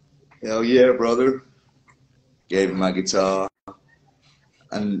like, hell yeah, brother. Gave him my guitar,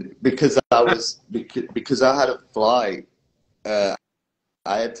 and because I had a flight, I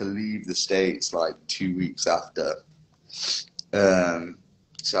had to leave the States like 2 weeks after. So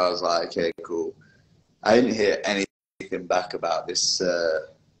I was like, okay, cool. I didn't hear anything back about this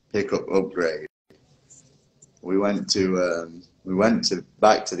pickup upgrade. We went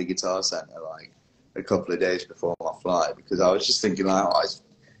back to the Guitar Center like a couple of days before my flight, because I was just thinking like, oh,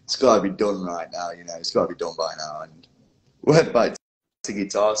 it's got to be done right now, you know, it's got to be done by now. And went back to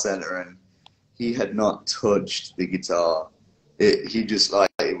Guitar Center, and he had not touched the guitar. He just like,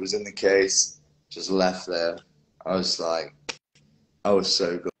 it was in the case, just left there. I was like, I was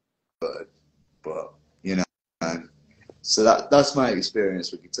so good, but you know. So that's my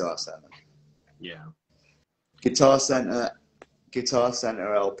experience with Guitar Center. Yeah. Guitar Center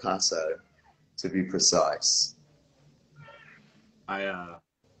El Paso, to be precise.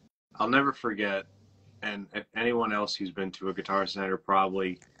 I'll never forget, and if anyone else who's been to a Guitar Center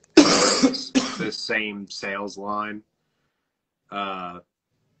probably knows the same sales line.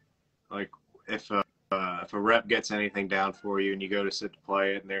 Like if a rep gets anything down for you and you go to sit to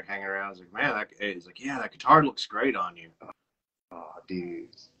play it and they're hanging around, it's like, man, it's like, yeah, that guitar looks great on you. Oh,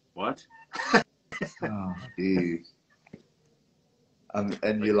 dude. What? Oh, dude.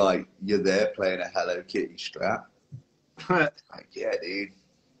 And you're there playing a Hello Kitty Strat. Like, yeah, dude.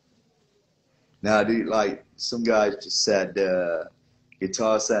 Now, dude, like, some guys just said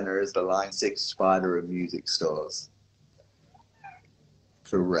Guitar Center is the Line 6 Spider of music stores.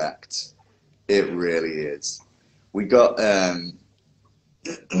 Correct. It really is. We got a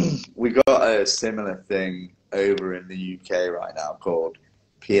similar thing over in the UK right now called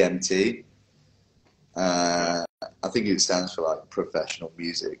PMT. I think it stands for like Professional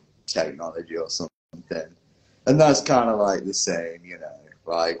Music Technology or something. And that's kind of like the same, you know,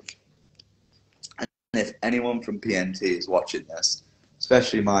 like, and if anyone from PMT is watching this,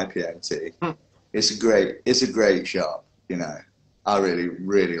 especially my PMT, it's a great shop, you know. I really,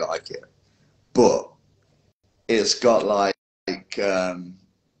 really like it. But it's got like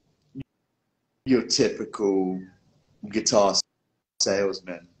your typical guitar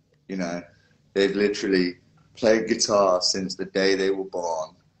salesman, you know. They've literally played guitar since the day they were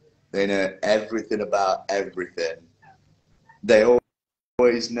born. They know everything about everything. They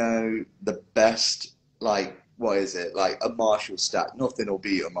always know the best, like, what is it? Like a Marshall stack. Nothing will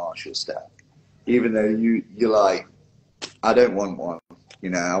beat a Marshall stack. Even though you're like, I don't want one.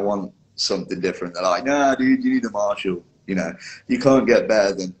 You know, I want something different. They're like, nah, dude, you need a Marshall. You know, you can't get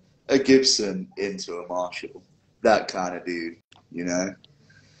better than a Gibson into a Marshall. That kind of dude, you know.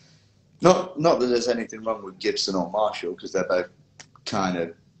 Not that there's anything wrong with Gibson or Marshall, because they're both kind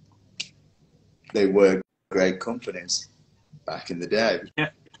of, they were great companies back in the day.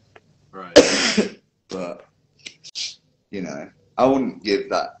 Yeah. Right. But, you know, I wouldn't give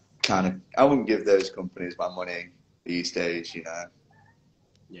those companies my money these days, you know.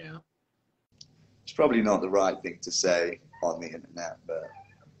 Yeah. It's probably not the right thing to say on the internet, but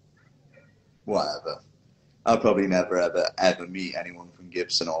whatever. I'll probably never, ever meet anyone from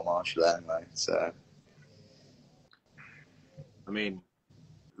Gibson or Marshall anyway, so. I mean,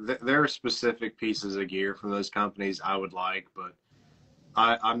 there are specific pieces of gear from those companies I would like, but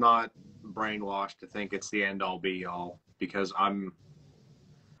I'm not brainwashed to think it's the end all be all, because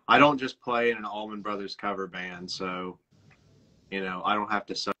I don't just play in an Allman Brothers cover band, so I don't have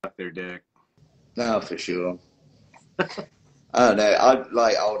to suck their dick. No, for sure. I don't know. I would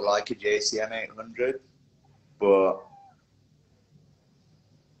like a JCM 800, but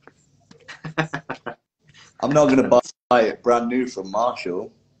I'm not going to buy it brand new from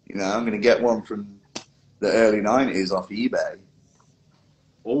Marshall. I'm going to get one from the early 90s off eBay.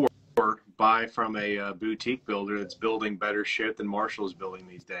 Or buy from a boutique builder that's building better shit than Marshall's building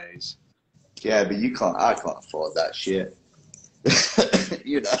these days. Yeah, but I can't afford that shit.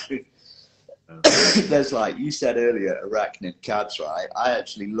 There's, like you said earlier, arachnid cabs, right? I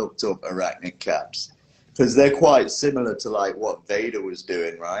actually looked up arachnid cabs because they're quite similar to like what Vader was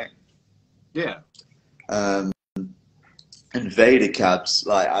doing, right? Yeah. And Vader cabs,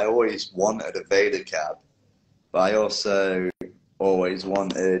 like I always wanted a Vader cab, but I also always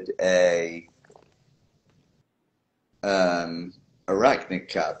wanted a arachnid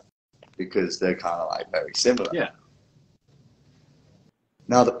cab because they're kind of like very similar. Yeah.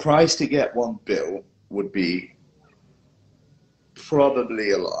 Now the price to get one built would be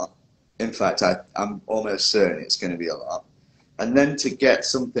probably a lot. In fact, I'm almost certain it's going to be a lot. And then to get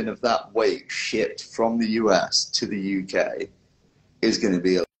something of that weight shipped from the US to the UK is going to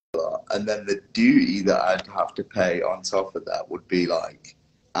be a lot. And then the duty that I'd have to pay on top of that would be like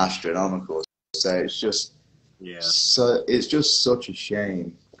astronomical. So it's just it's just such a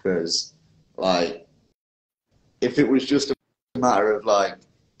shame because like if it was just a matter of like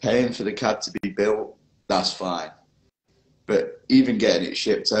paying for the cab to be built, that's fine. But even getting it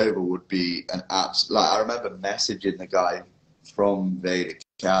shipped over would be an absolute. Like I remember messaging the guy from Vader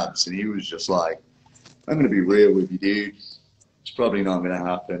Cabs, and he was just like, "I'm going to be real with you, dude. It's probably not going to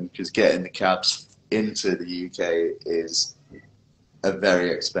happen because getting the cabs into the UK is a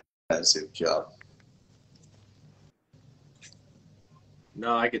very expensive job."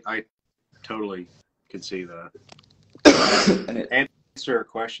 No, I totally could see that. And answer a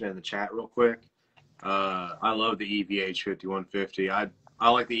question in the chat real quick. I love the EVH 5150. I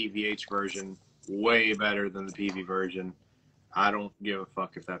like the EVH version way better than the PV version. I don't give a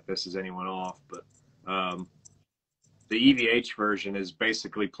fuck if that pisses anyone off, but the EVH version is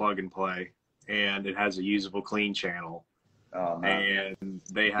basically plug and play, and it has a usable clean channel. Oh, man. And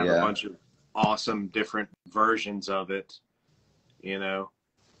they have a bunch of awesome different versions of it, that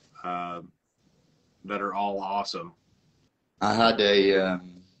are all awesome. I had a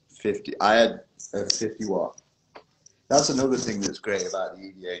 50 watt. That's another thing that's great about the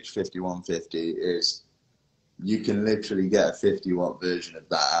EVH 5150 is you can literally get a 50 watt version of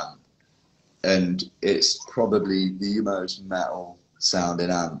that amp, and it's probably the most metal sounding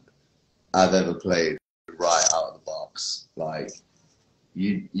amp I've ever played right out of the box. Like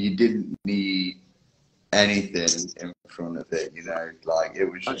you didn't need anything in front of it, like it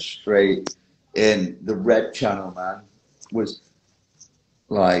was just straight in. The red channel, man, was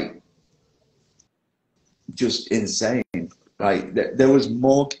like just insane. Like there was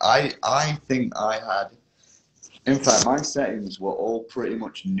more. I think I had. In fact, my settings were all pretty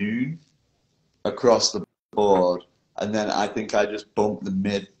much noon across the board, and then I think I just bumped the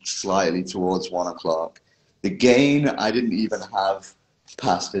mid slightly towards 1 o'clock. The gain I didn't even have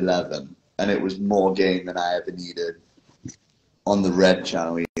past 11, and it was more gain than I ever needed on the red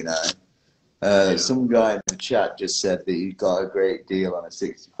channel. Some guy in the chat just said that he got a great deal on a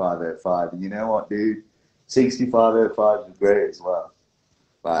 6505, and you know what, dude? 6505s are great as well.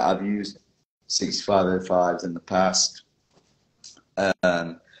 Like I've used 6505s in the past.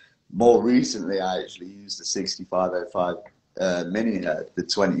 More recently, I actually used the 6505 mini head, the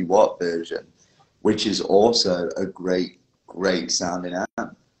 20 watt version, which is also a great sounding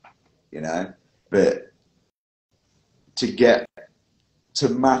amp, But to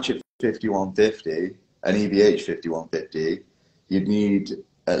match a 5150, an EVH 5150, you'd need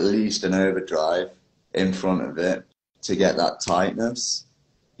at least an overdrive in front of it to get that tightness,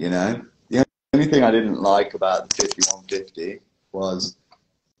 The only thing I didn't like about the 5150 was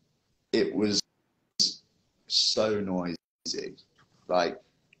it was so noisy. Like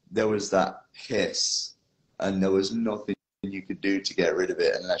there was that hiss, and there was nothing you could do to get rid of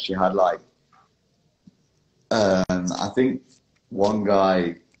it unless you had like I think one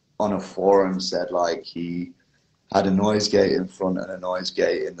guy on a forum said like he had a noise gate in front and a noise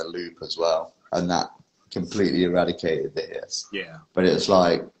gate in the loop as well, and that completely eradicated the hiss. Yeah. But it's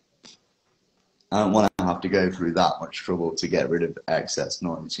like I don't want to have to go through that much trouble to get rid of excess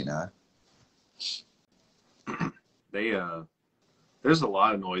noise, There's a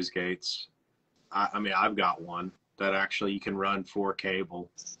lot of noise gates. I mean, I've got one that actually you can run 4 cable,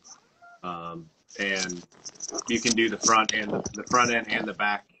 and you can do the front and the front end and the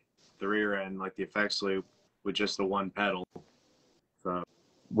back, the rear end, like the effects loop, with just the one pedal. So,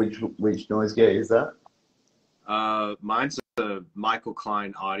 which noise gate is that? mine's a Michael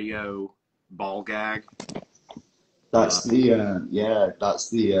Klein Audio ball gag. That's that's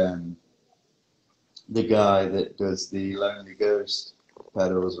the guy that does the Lonely Ghost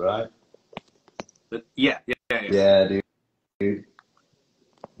pedals, right? Yeah. Yeah, dude.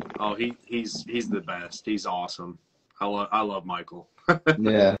 Oh, he's the best. He's awesome. I love Michael.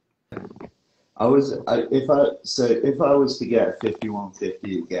 Yeah. If I was to get a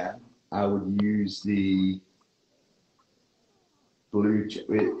 5150 again, I would use the blue.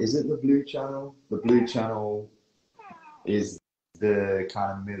 Is it the blue channel? The blue channel is the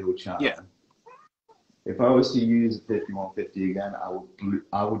kind of middle channel. Yeah. If I was to use a 5150 again,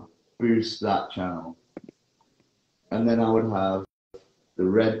 I would boost that channel, and then I would have the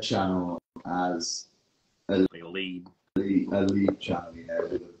red channel as a lead channel, you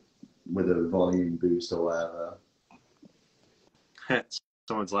know, with a volume boost or whatever.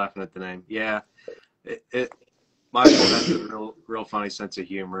 Someone's laughing at the name. Yeah, Michael has a real funny sense of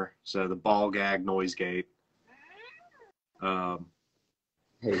humor. So the ball gag noise gate.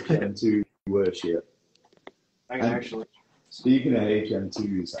 HM2 worship. I can actually. Speaking of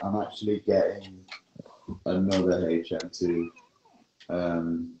HM2s, I'm actually getting another HM2.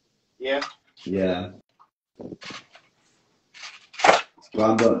 Yeah. Yeah.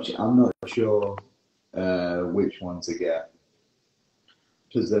 But I'm not sure which one to get,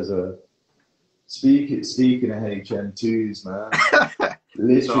 because there's a speaking of HM2s, man.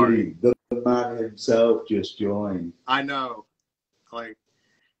 Literally, the man himself just joined. I know,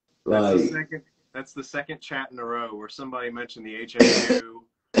 that's the second chat in a row where somebody mentioned the HM2.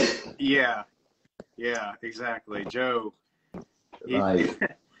 Yeah, exactly. Joe.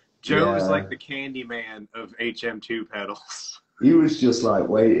 Joe is like the candy man of HM2 pedals. He was just like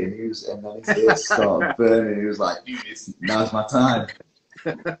waiting. And then his ears started burning. He was like, "Dude, now's my time."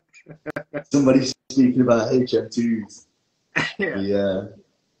 Somebody's speaking about HM2s. Yeah.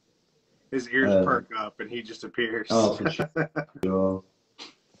 His ears perk up and he just appears. Oh, for sure. Oh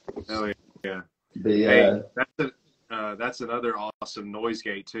yeah. But yeah. Hey, that's another awesome noise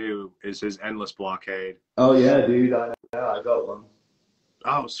gate too. Is his endless blockade. Oh yeah, dude. I know. I got one.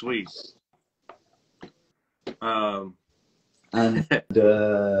 Oh sweet. And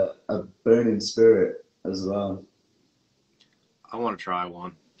a burning spirit as well. I want to try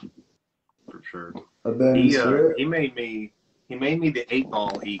one for sure. A burning spirit. He made me the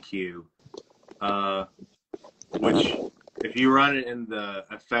 8-ball EQ, which if you run it in the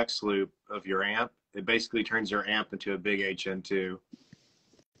effects loop of your amp, it basically turns your amp into a big HM2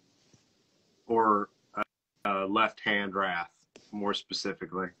 or a left-hand Wrath, more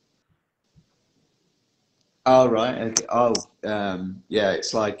specifically. Oh right. Okay. Oh yeah.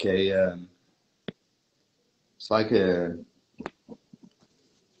 It's like a.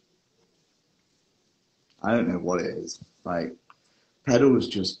 I don't know what it is. Like pedals,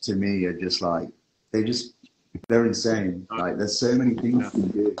 just to me are just like they're insane. Like there's so many things you can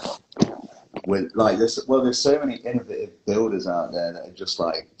do with there's so many innovative builders out there that are just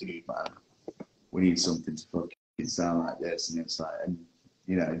like, dude, man, we need something to fucking sound like this, and it's like, and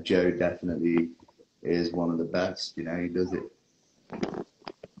you know, Joe definitely is one of the best. You know, he does it.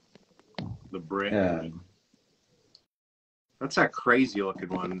 The brick. Yeah. That's that crazy looking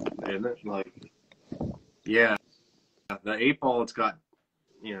one, isn't it? Like, yeah, the 8-ball, it's got,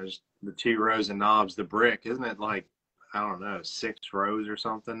 you know, just the 2 rows of knobs. The brick, isn't it like, I don't know, 6 rows or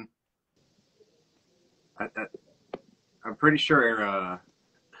something? I'm pretty sure,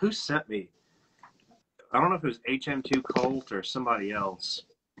 who sent me? I don't know if it was HM2 Colt or somebody else.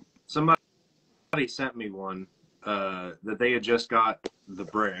 Somebody sent me one that they had just got the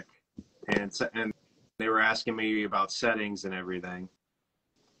brick, and they were asking me about settings and everything.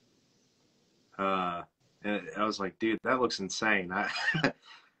 And I was like, dude, that looks insane.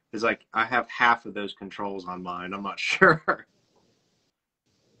 It's like I have half of those controls on mine. I'm not sure.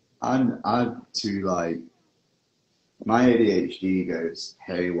 I'm too like, my ADHD goes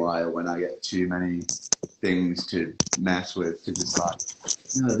haywire when I get too many things to mess with, because it's like,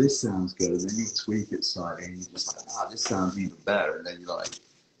 no, this sounds good, and then you tweak it slightly and you're just like, this sounds even better, and then you're like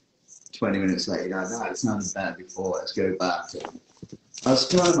 20 minutes later, you're like, no, it sounded better before, let's go back. And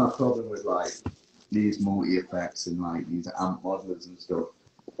that's kind of my problem with like these multi-effects and like these amp modelers and stuff.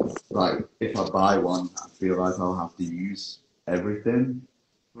 Like if I buy one, I feel like I'll have to use everything.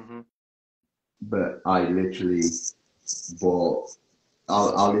 Mm-hmm. But I literally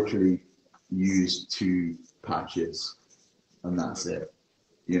I'll literally use 2 patches and that's it.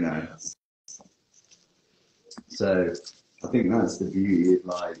 you know. Yeah. So I think that's the beauty of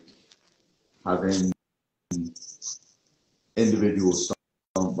like having individual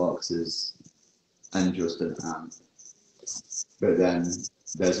stomp boxes and just an amp. But then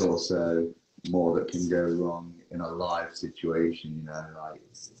there's also more that can go wrong in a live situation, you know, like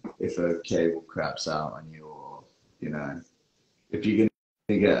if a cable craps out on you, or, you know, if you're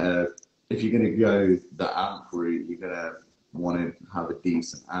if you're gonna go the amp route, you're gonna want to have a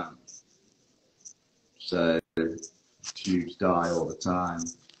decent amp. So tubes die all the time,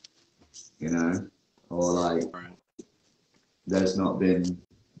 you know, or like Right. there's not been,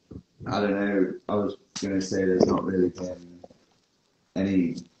 I don't know, I was gonna say there's not really been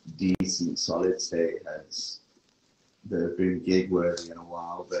any decent solid state heads that have been gig worthy in a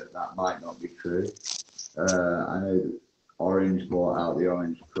while, but that might not be true. I know that Orange brought out the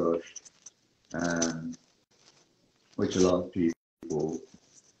Orange Crush, which a lot of people,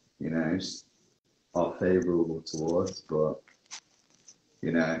 you know, are favourable towards, but,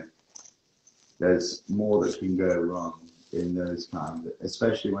 you know, there's more that can go wrong in those kinds,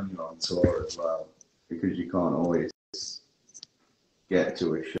 especially when you're on tour as well, because you can't always get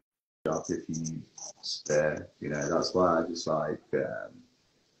to a shop if you need spare, you know. That's why I just like,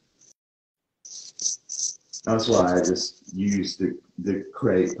 that's why I just use the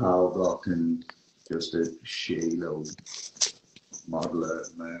crate power block and just a shitty little modeler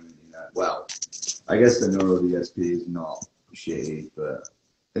at the moment, you know. Well, I guess the Neuro DSP is not shitty, but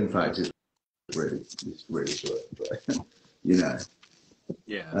in fact it's really good, but you know.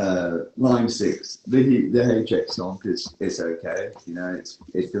 Yeah. Line 6, the HX Stomp is okay, you know,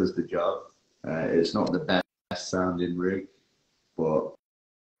 it does the job. It's not the best sounding rig, but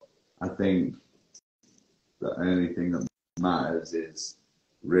I think the only thing that matters is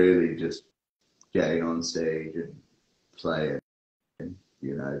really just getting on stage and playing,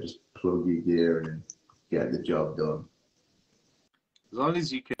 you know, just plug your gear in and get the job done. As long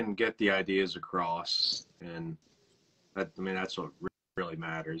as you can get the ideas across, and that, I mean, that's what really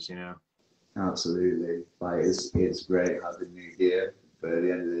matters, you know. Absolutely. Like it's great having new gear, but at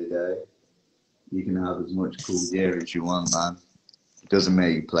the end of the day, you can have as much cool gear as you want, man. It doesn't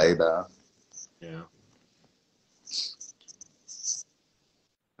make you play better. Yeah.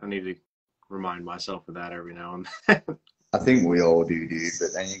 I need to remind myself of that every now and then. I think we all do, dude.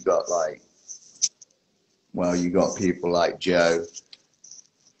 But then you got like, well, you got people like Joe,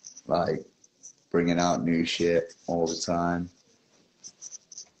 like bringing out new shit all the time,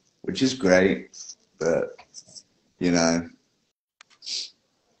 which is great. But you know,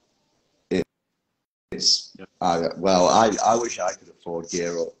 it's Yep. I wish I could afford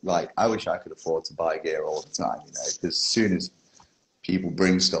gear. Like I wish I could afford to buy gear all the time. You know, because as soon as people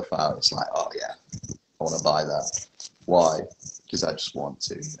bring stuff out, it's like, oh yeah, I want to buy that. Why? Because I just want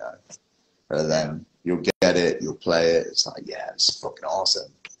to, you know. And then you'll get it, you'll play it. It's like, yeah, it's fucking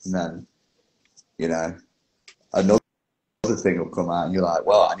awesome. And then, you know, another thing will come out, and you're like,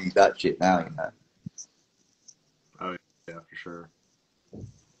 well, I need that shit now, you know. Oh yeah, for sure.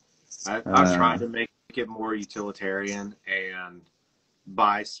 I've tried to make it more utilitarian and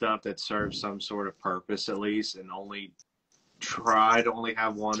buy stuff that serves some sort of purpose at least, and only try to only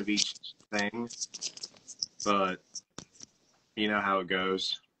have one of each thing. But you know how it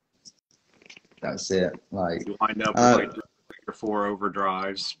goes. That's it. Like, You wind up with like 3 or 4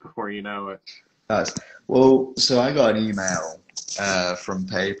 overdrives before you know it. that's well. So I got an email from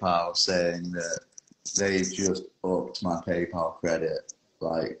PayPal saying that they just upped my PayPal credit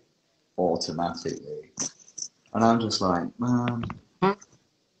like automatically, and I'm just like, man,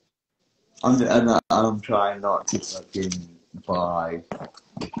 I'm trying not to fucking buy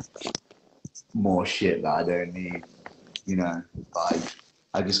more shit that I don't need, you know. Like,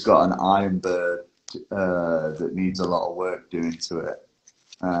 I just got an Iron Bird that needs a lot of work doing to it.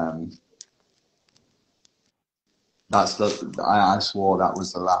 I swore that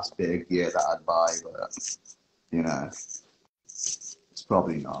was the last bit of gear that I'd buy, but you know, it's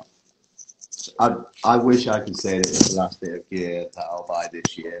probably not. I wish I could say that it's the last bit of gear that I'll buy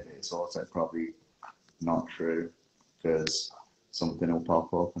this year, but it's also probably not true, because something will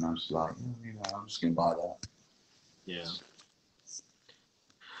pop up and I'm just like, you know, I'm just gonna buy that. Yeah.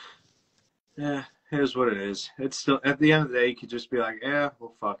 Yeah, here's what it is. It's still, at the end of the day, you could just be like, yeah,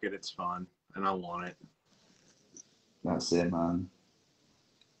 well, fuck it, it's fun, and I want it. That's it, man.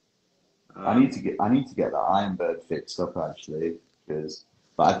 I Um, need to get that Iron Bird fixed up actually,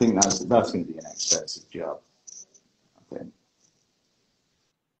 but I think that's going to be an expensive job. I think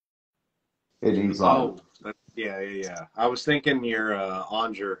it needs like, oh, yeah. I was thinking you're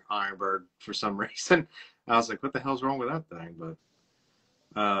on your Ironbird for some reason. I was like, what the hell's wrong with that thing? But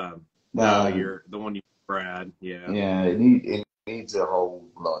Uh, no, No, you're the one you Brad. Yeah. yeah, it needs a whole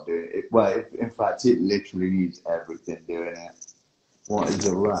lot doing it. Well, in fact, it literally needs everything doing it. What is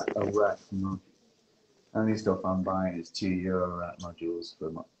a rack? A rack module. Only stuff I'm buying is €2 rack modules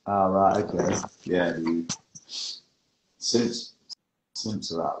for my. Ah, right, okay. Yeah, dude. Since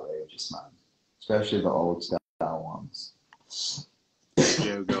are outrageous, man. Especially the old style ones.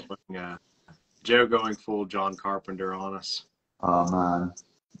 Joe going, Joe going full John Carpenter on us. Oh man,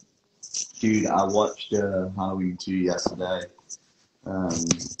 dude, I watched Halloween 2 yesterday, um,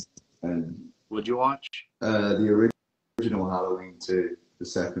 and Would you watch? the original Halloween 2, the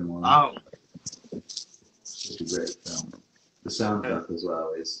second one. Oh, Such a great film. The soundtrack as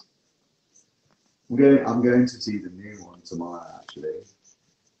well is. I'm going to see the new one tomorrow, actually.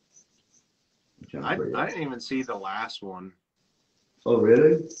 I didn't even see the last one. Oh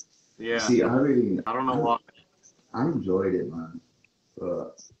really? Yeah. See, I don't know why. I enjoyed it, man.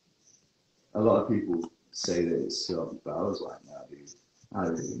 But a lot of people say that it's sucked, but I was like, no, dude, I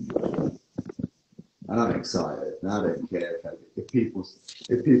really enjoyed it. And I'm excited. And I don't care if people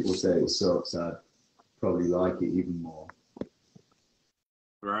say it sucks, I'd probably like it even more.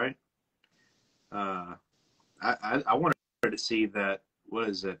 Right? I wanted to see that. What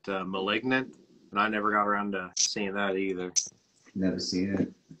is it? Malignant, and I never got around to seeing that either. Never seen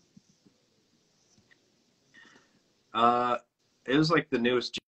it. It was like the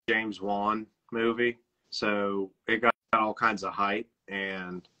newest James Wan movie, so it got all kinds of hype,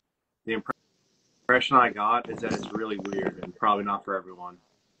 and the impression I got is that it's really weird and probably not for everyone.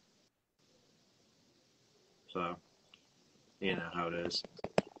 So, you know how it is.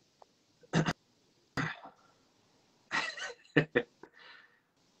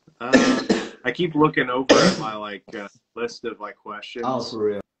 I keep looking over at my list of questions. Oh, for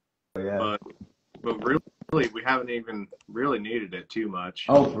real? Yeah. But really, we haven't even really needed it too much.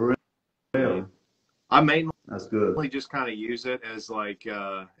 Oh, for real? I mainly That's good. just kind of use it as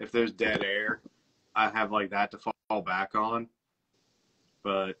if there's dead air, I have that to fall back on.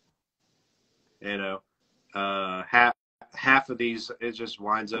 But half of these, it just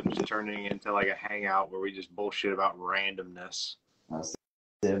winds up just turning into a hangout where we just bullshit about randomness. That's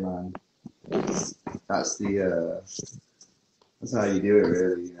it, man. That's how you do it,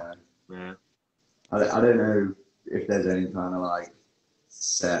 really. Yeah. I don't know if there's any kind of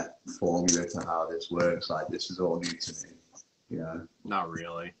set formula to how this works. This is all new to me, Not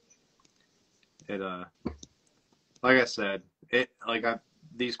really. It like I said,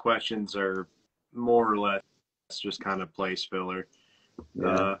 these questions are more or less just kind of place filler.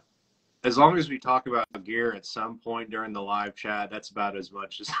 Yeah. As long as we talk about gear at some point during the live chat, that's about as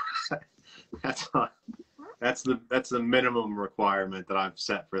much as that's the minimum requirement that I've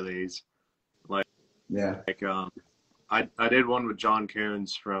set for these. I did one with John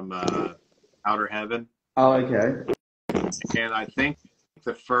Coons from Outer Heaven. Oh, okay. And I think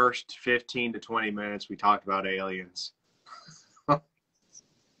the first 15 to 20 minutes we talked about aliens.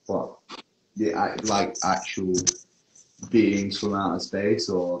 What? Yeah, actual beings from outer space,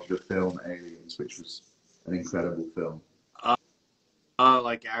 or the film Aliens, which was an incredible film.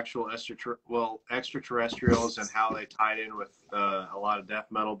 Actual extraterrestrials and how they tied in with a lot of death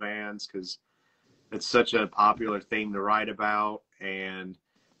metal bands, because it's such a popular theme to write about, and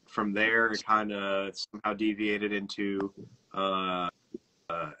from there it kind of somehow deviated into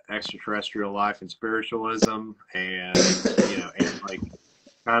extraterrestrial life and spiritualism, and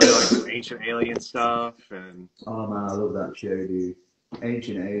kind of ancient alien stuff. And oh man, I love that show, dude.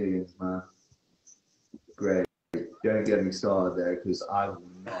 Ancient Aliens, man, great. Don't get me started there, because I will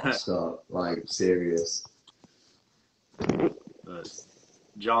not start serious. But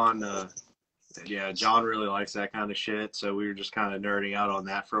John really likes that kind of shit, so we were just kind of nerding out on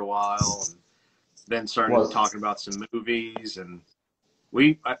that for a while, and then started talking about some movies, and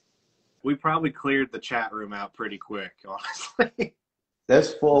we probably cleared the chat room out pretty quick, honestly.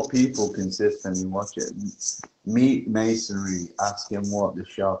 There's 4 people consistently watching. Meat Masonry, ask him what the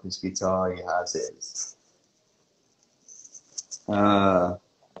sharpest guitar he has is. I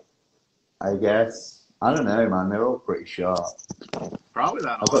guess. I don't know, man. They're all pretty sharp. Probably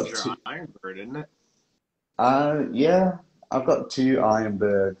that Ultra Ironbird, isn't it? Yeah. I've got 2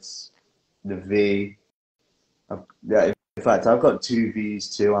 Ironbirds. The V. In fact, I've got 2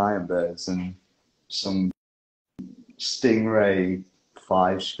 Vs, 2 Ironbirds, and some Stingray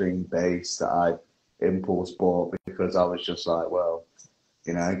 5-string bass that I impulse bought because I was just like, well,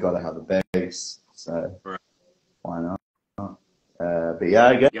 got to have a bass, so why not? But yeah,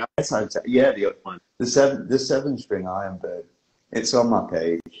 I guess the 7-string Ironbird. It's on my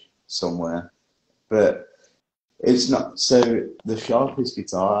page somewhere, but It's not, so the sharpest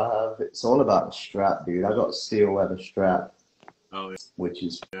guitar I have, it's all about the strap, dude. I got a steel leather strap, Oh which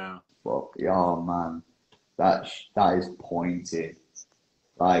is, yeah. fuck, oh man, that is pointed.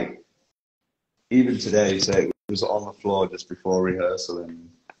 Like, even today, so it was on the floor just before rehearsal, and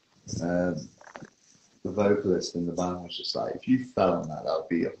um, the vocalist in the band was just like, if you fell on that, that would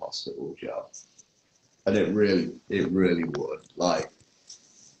be a hospital job. And it really would. Like,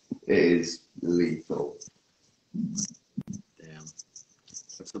 it is lethal. Damn.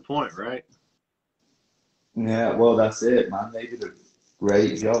 That's the point, right? Yeah, well, that's it, man. They did a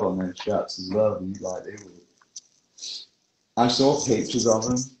great job on their straps as well. They were. I saw pictures of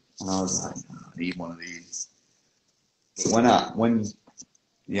them, and I was like, "Oh, I need one of these." But when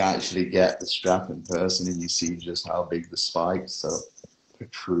you actually get the strap in person and you see just how big the spikes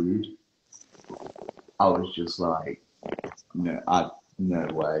protrude, I was just like, no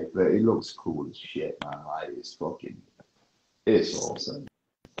way. But it looks cool as shit, man. Like it's awesome.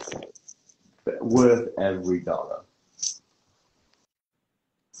 But worth every dollar.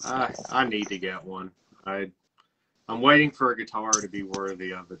 I need to get one. I'm waiting for a guitar to be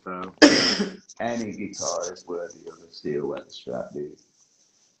worthy of it, though. Any guitar is worthy of a steel leather strap, dude.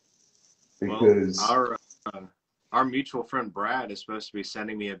 Well, Because our mutual friend Brad is supposed to be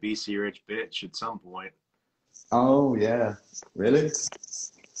sending me a BC Rich bitch at some point. oh yeah, really?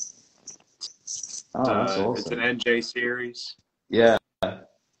 Oh, that's It's an awesome. NJ series. Yeah. Uh,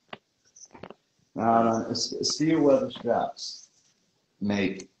 No, steel leather straps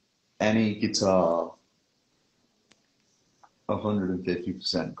make any guitar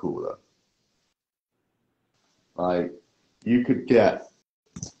 150% cooler. Like, you could get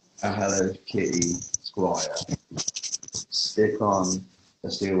a Hello Kitty Squire, stick on a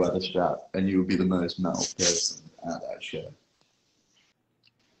steel leather strap, and you would be the most metal person at that show.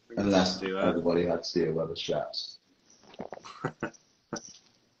 Unless do that. everybody had steel leather straps.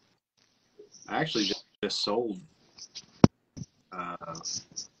 I actually just sold uh,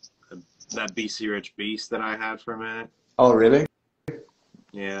 that BC Rich Beast that I had for a minute. Oh, really?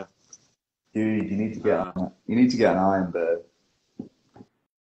 Yeah. Dude, Uh, you need to get an Iron Bird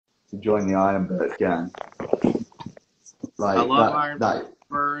to join the Iron Bird gang. I Like love that.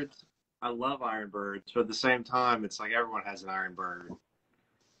 Birds. I love Iron Birds, but at the same time, it's like everyone has an Iron Bird.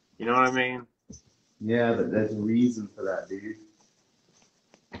 You know what I mean? Yeah, but there's a reason for that, dude.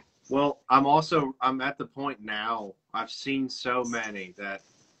 Well, I'm at the point now. I've seen so many that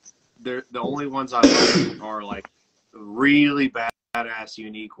the only ones I like are like really badass,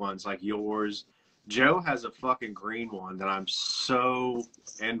 unique ones like yours. Joe has a fucking green one that I'm so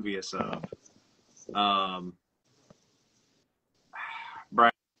envious of. Um,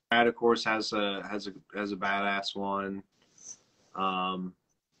 Brad, of course, has a badass one. Um,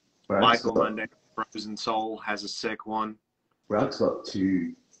 Brad's Michael got Monday, Frozen Soul, has a sick one. Brad's got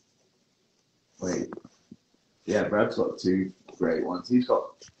two. Wait, yeah, Brad's got two great ones. He's got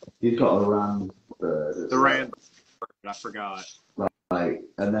a Ram Bird as The well. Rand Bird, I forgot. Like,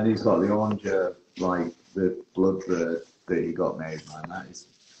 and then he's got the Orange, like the Blood Bird that he got made, man. That is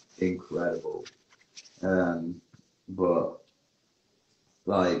incredible. But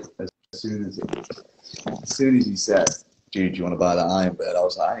like as soon as he said, "Dude, do you want to buy that Iron Bird?" I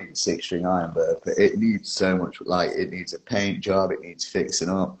was like, "I need a 6-string Iron Bird, but it needs so much. Like, it needs a paint job. It needs fixing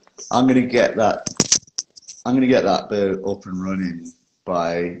up. I'm gonna get that. I'm gonna get that bird up and running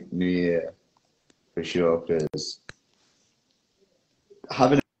by New Year for sure. Because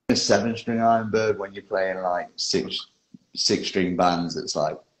having a 7-string Iron Bird when you're playing like six-string bands, it's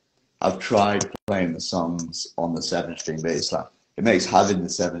like I've tried playing the songs on the 7-string, but it's like it makes having the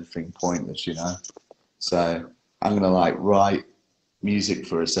 7-string pointless, you know. So I'm gonna like write music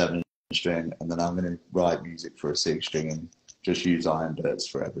for a 7-string, and then I'm gonna write music for a 6-string, and just use Iron Birds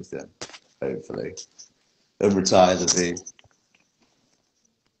for everything. Hopefully, and retire the V.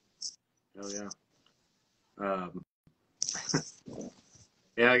 Oh yeah. Um,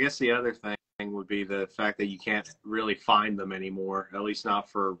 yeah, I guess the other thing would be the fact that you can't really find them anymore, at least not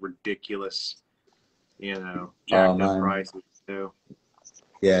for ridiculous, Oh jacked up man, prices too.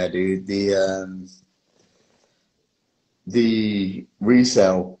 yeah, dude. The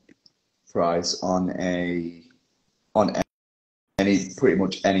resale price on any pretty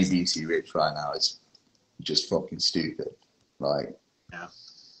much any BC Rich right now is just fucking stupid. Like, Yeah.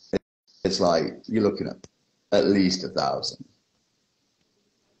 it's like you're looking at least 1,000.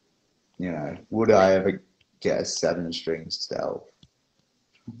 You know, would I ever get a 7-string Stealth?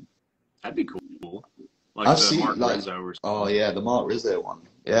 That'd be cool. Like I've the seen Mark like, Rizzo or oh something. yeah, the Mark Rizzo one.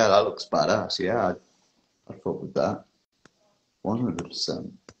 Yeah, that looks badass. Yeah, I'd fuck with that.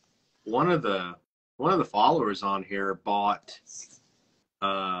 100%. One of the one of the followers on here bought,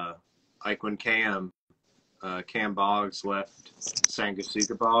 like when Cam Boggs left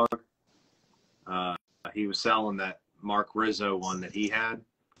Sangasuka Bog, he was selling that Mark Rizzo one that he had.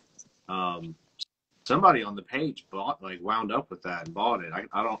 Somebody on the page wound up with that and bought it.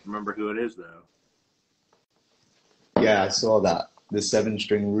 I don't remember who it is though. Yeah, I saw that. The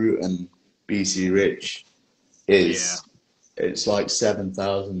 7-string root and BC Rich is, it's like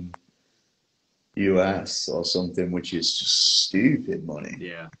 7,000 US or something, which is just stupid money.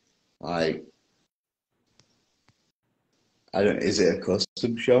 Yeah. Like, is it a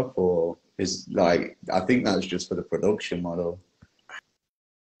custom shop or is like, I think that's just for the production model.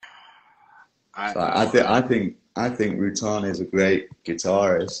 I think Rutan is a great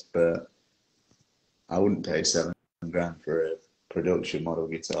guitarist, but I wouldn't pay $7,000 for a production model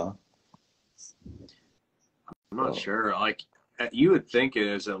guitar. I'm not sure. Like, you would think it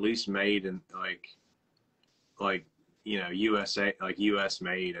is at least made in like USA, like US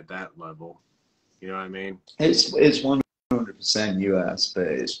made at that level. You know what I mean? It's 100% US, but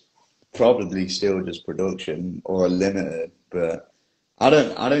it's probably still just production or limited. But I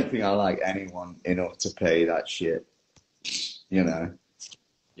don't think I like anyone enough to pay that shit. You know.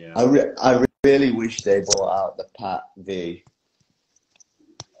 Yeah. I really wish they bought out the Pat V,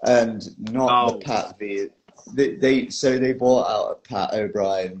 and not the Pat V. They bought out a Pat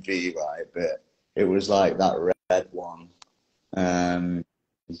O'Brien V, right? But it was like that red one.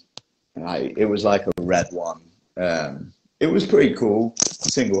 It was like a red one. It was pretty cool,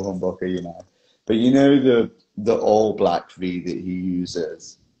 single humbucker, you know. But you know the all black V that he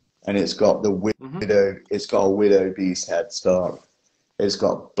uses, and it's got the widow. It's got a widow beast headstock. It's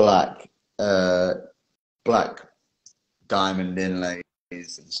got black diamond inlays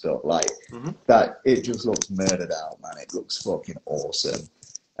and stuff like that. It just looks murdered out, man. It looks fucking awesome.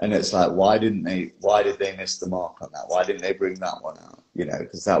 And it's like, why did they miss the mark on that? Why didn't they bring that one out? You know,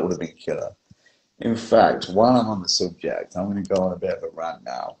 because that would have been killer. In fact, while I'm on the subject, I'm going to go on a bit of a rant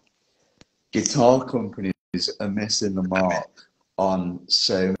now. Guitar companies are missing the mark on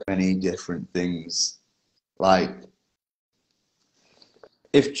so many different things. Like,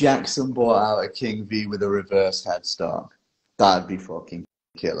 if Jackson bought out a King V with a reverse headstock, that'd be fucking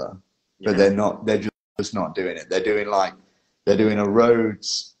killer. Yeah. But they're not. They're just not doing it. They're doing a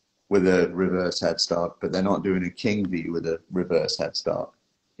Rhodes with a reverse headstock, but they're not doing a King V with a reverse headstock.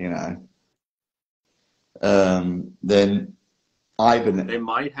 You know. Then Ibanez. They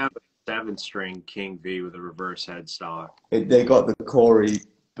might have a 7-string King V with a reverse headstock. They got the Corey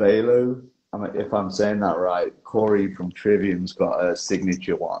Balo. If I'm saying that right, Corey from Trivium's got a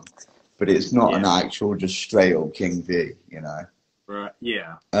signature one, but it's not an actual just straight up King V, you know. Right.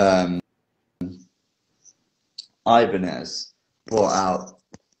 Yeah. Ibanez brought out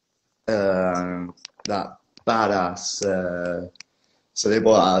that badass. So they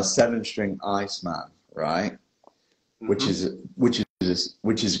brought out a 7-string Iceman, right? Which is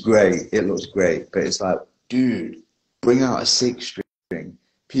great. It looks great, but it's like, dude, bring out a 6-string.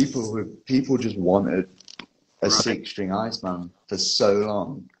 People just wanted a 6-string Iceman for so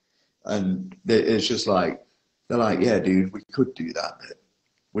long, and it's just like they're like, yeah, dude, we could do that, but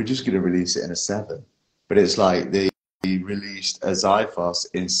we're just gonna release it in a 7. But it's like they released a Xiphos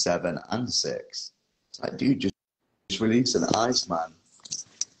in 7 and 6. It's like, dude, just release an Iceman.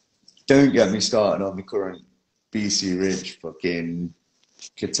 Don't get me started on the current BC Ridge fucking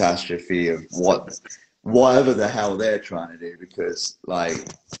catastrophe of whatever the hell they're trying to do, because like,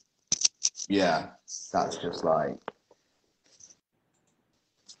 yeah, that's just like,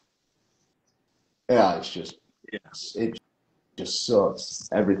 yeah, it's just, it just sucks.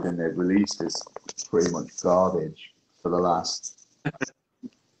 Everything they've released is pretty much garbage for the last,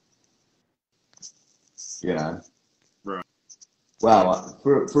 you know. Right. Well,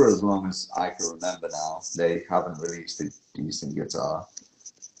 for as long as I can remember now, they haven't released a decent guitar.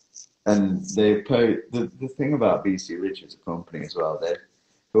 And they the thing about BC Rich as a company as well,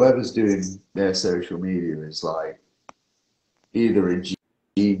 whoever's doing their social media is like either a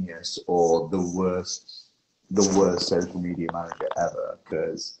genius or the worst social media manager ever,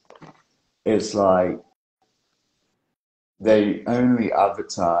 because it's like they only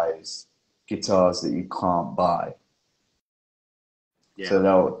advertise guitars that you can't buy. Yeah.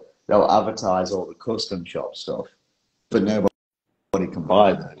 So they'll advertise all the custom shop stuff, but nobody can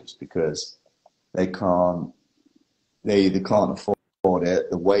buy those because they either can't afford it,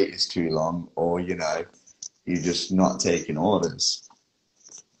 the wait is too long, or you know, you're just not taking orders.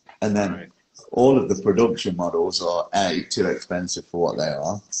 And then all of the production models are A, too expensive for what they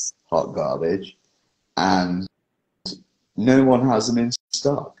are, hot garbage, and no one has them in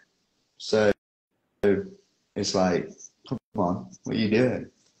stock. So it's like, come on, what are you doing?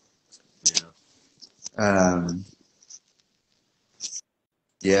 Yeah.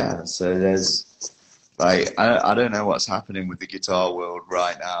 Yeah, so there's like I don't know what's happening with the guitar world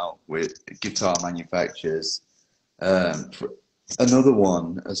right now with guitar manufacturers. Another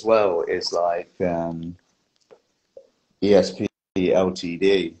one as well is like ESP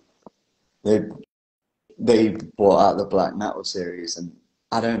LTD. They they brought out the black metal series, and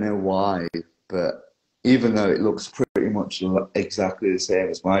I don't know why, but even though it looks pretty much exactly the same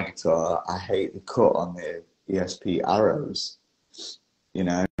as my guitar, I hate the cut on the ESP arrows. You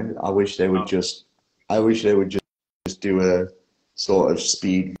know, I wish they would Oh, just, I wish they would just do a sort of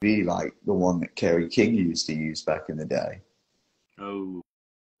speed V like the one that Kerry King used to use back in the day. oh,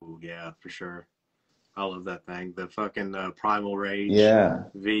 yeah, for sure. I love that thing. The fucking Primal Rage Yeah,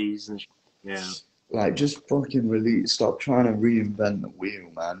 V's and yeah. like just fucking release. Stop trying to reinvent the wheel,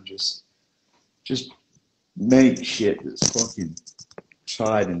 man. Just make shit that's fucking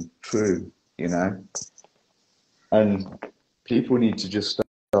tried and true, you know. And people need to just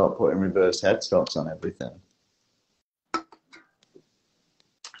start putting reverse headstocks on everything.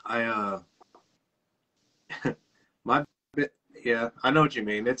 I my bit, yeah, I know what you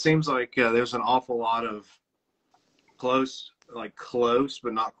mean. It seems like there's an awful lot of close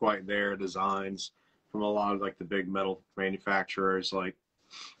but not quite there designs from a lot of like the big metal manufacturers. Like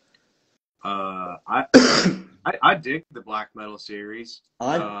uh, I I dig the black metal series.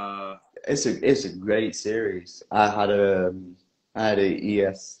 I it's a great series. I had a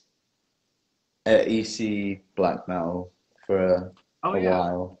EC black metal for Oh a yeah,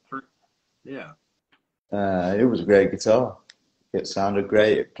 while. for, yeah, It was a great guitar. It sounded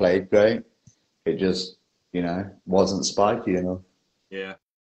great. It played great. It just, wasn't spiky enough. yeah.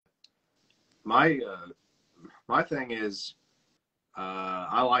 My my thing is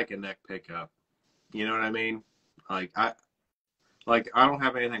I like a neck pickup. You know what I mean? Like I don't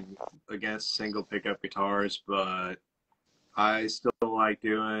have anything against single pickup guitars, but I still like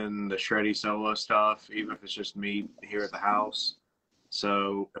doing the shreddy solo stuff, even if it's just me here at the house.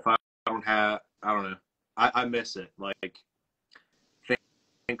 So if I don't have, I don't know, I miss it. Like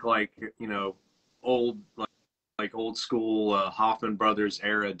think like old like old school Hoffman Brothers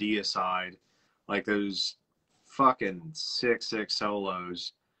era deicide, like those fucking sick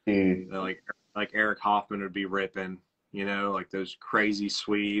solos Dude, that like Eric Hoffman would be ripping. Like those crazy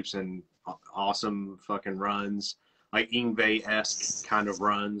sweeps and awesome fucking runs, like Ingve-esque kind of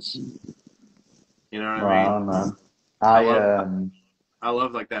runs. You know what I mean? wow, man. I I love I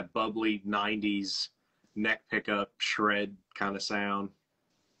love like that bubbly '90s neck pickup shred kind of sound.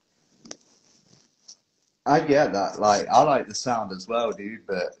 I get that. Like, I like the sound as well, dude.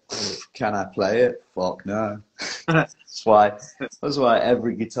 But can I play it? Fuck no. That's why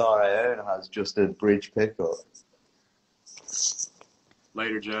every guitar I own has just a bridge pickup.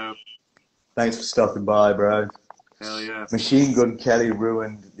 Later, Joe. Thanks for stopping by, bro. Hell yeah. Machine Gun Kelly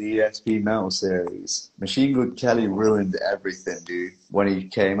ruined the ESP Metal series. Machine Gun Kelly ruined everything, dude, when he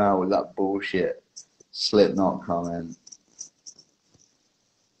came out with that bullshit Slipknot comment.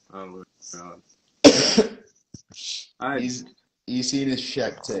 Oh god. I He's you seen his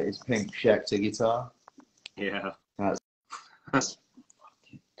Schecter, his pink Schecter guitar? yeah. That's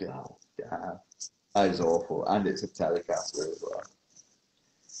god damn. That is awful. And it's a Telecaster as well.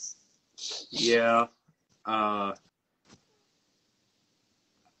 Yeah. Uh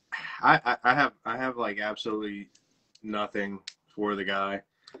I have like absolutely nothing for the guy.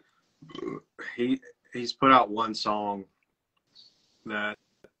 He he's put out one song that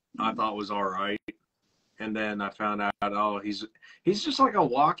I thought was all right, and then I found out, oh, he's just like a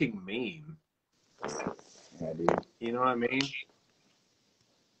walking meme. Yeah, dude. You know what I mean?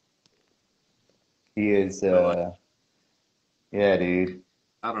 He is But like, yeah, dude.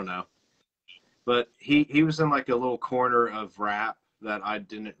 I don't know. But he was in like a little corner of rap that I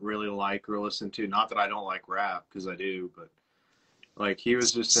didn't really like or listen to. Not that I don't like rap, because I do, but like he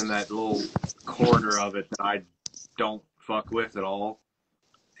was just in that little corner of it that I don't fuck with at all.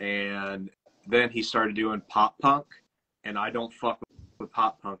 And then he started doing pop punk, and I don't fuck with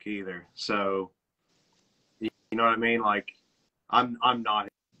pop punk either. So you know what I mean? Like I'm not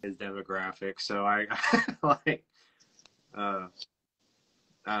his demographic, so I like uh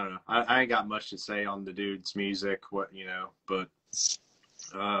I don't know. I ain't got much to say on the dude's music, but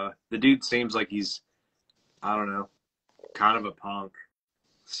the dude seems like he's, I don't know, kind of a punk.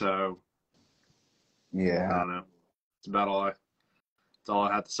 So I Yeah. don't know. That's all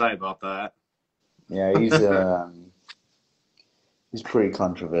I have to say about that. Yeah, he's pretty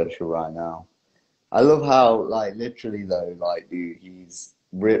controversial right now. I love how, like, literally though, like, dude, he's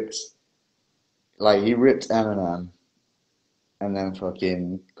ripped like he ripped Eminem, and then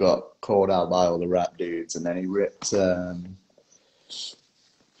fucking got called out by all the rap dudes, and then he ripped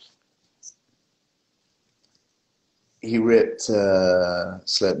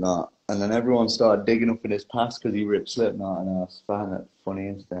Slipknot, and then everyone started digging up in his past because he ripped Slipknot, and I found that the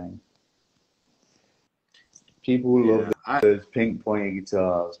funniest thing. People love those pink pointy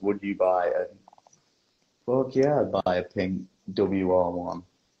guitars. Would you buy it? Fuck yeah, I'd buy a pink WR1.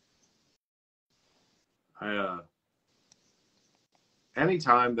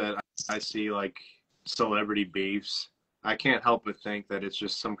 Anytime that I see like celebrity beefs, I can't help but think that it's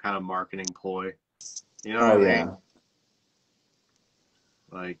just some kind of marketing ploy. You know what I mean?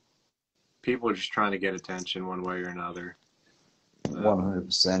 Like, people are just trying to get attention one way or another.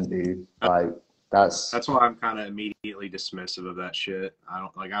 100%, dude. Like, that's why I'm kind of immediately dismissive of that shit. I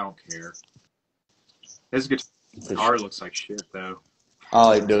don't care. His guitar looks like shit though.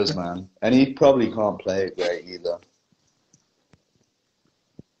 Oh, it does, man. And he probably can't play it great either.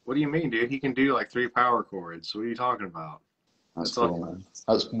 What do you mean, dude? He can do like 3 power chords. What are you talking about? That's cool, man.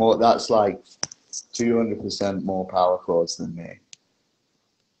 That's like 200% more power chords than me.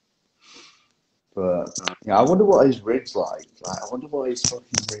 But yeah, I wonder what his rig's like. I wonder what his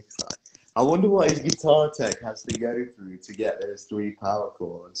fucking rig's like. I wonder what his guitar tech has to go through to get those 3 power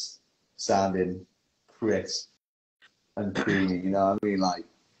chords sounding crisp and creamy. You know what I mean? Like,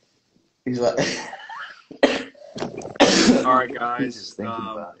 he's like. All right, guys.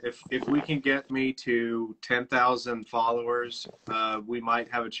 If we can get me to 10,000 followers, we might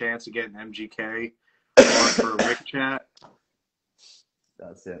have a chance of getting MGK on for a Rick chat.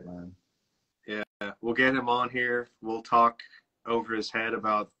 That's it, man. Yeah, we'll get him on here. We'll talk over his head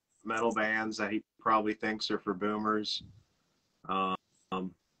about metal bands that he probably thinks are for boomers. I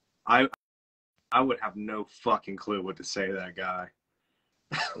would have no fucking clue what to say to that guy.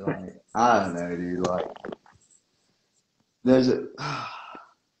 Like, I don't know, dude. Like,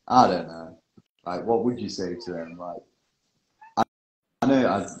 I don't know. Like, what would you say to him? Like, I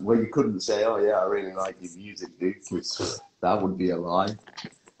know, well, you couldn't say, oh yeah, I really like your music, dude, because that would be a lie.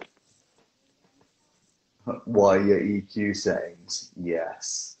 What are your EQ settings?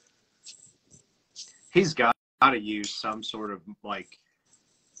 Yes. He's got to use some sort of, like,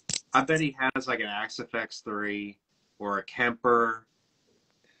 I bet he has like an Axe FX3 or a Kemper.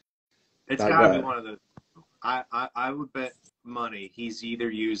 It's got to be one of the. I would bet money he's either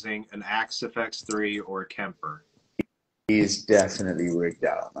using an Axe FX3 or a Kemper. He's definitely rigged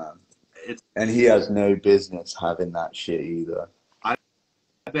out, man. And he has no business having that shit either. I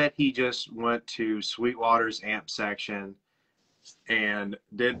bet he just went to Sweetwater's amp section and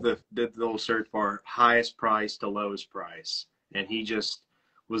did the little search bar, highest price to lowest price, and he just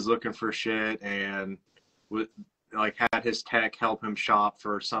was looking for shit and like had his tech help him shop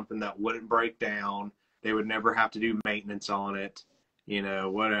for something that wouldn't break down. They would never have to do maintenance on it, you know,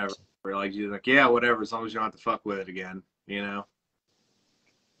 whatever. Like, you're like, yeah, whatever, as long as you don't have to fuck with it again, you know?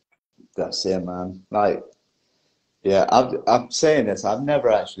 That's it, man. Like, yeah, I'm saying this. I've never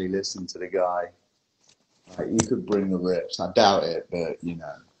actually listened to the guy. Like, you could bring the riffs. I doubt it, but, you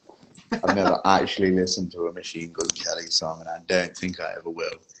know, I've never actually listened to a Machine Gun Kelly song, and I don't think I ever will.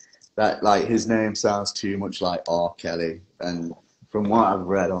 That, like, his name sounds too much like R. Kelly, and from what I've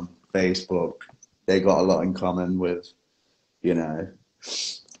read on Facebook, they got a lot in common with, you know,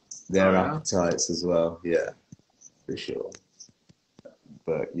 their appetites as well. Yeah, for sure.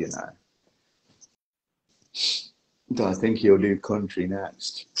 But, you know, I think he'll do country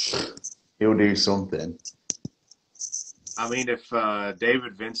next. He'll do something. I mean, if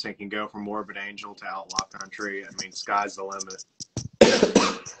David Vincent can go from Morbid Angel to Outlaw Country, I mean, sky's the limit.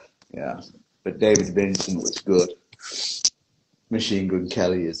 Yeah, but David Vincent was good. Machine Gun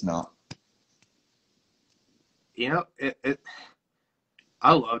Kelly is not. You know,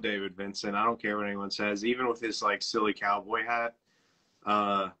 I love David Vincent. I don't care what anyone says, even with his like silly cowboy hat.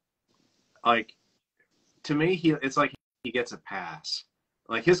 Like, to me, it's like he gets a pass.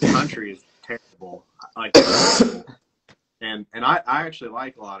 Like, his country is terrible. Like, and I actually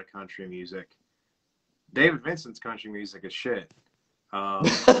like a lot of country music. David Vincent's country music is shit.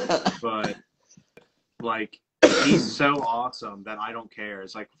 But like, he's so awesome that I don't care.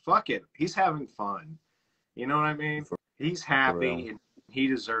 It's like, fuck it. He's having fun. You know what I mean? He's happy and he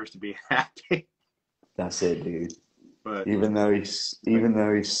deserves to be happy. That's it, dude. But even though he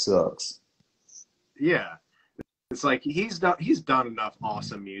sucks. Yeah. It's like he's done enough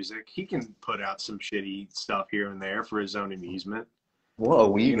awesome music. He can put out some shitty stuff here and there for his own amusement. What are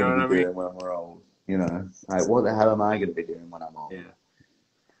we going to be doing when we're old? You know, like, what the hell am I going to be doing when I'm old?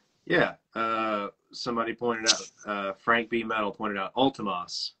 Yeah. Somebody pointed out, Frank B. Metal pointed out,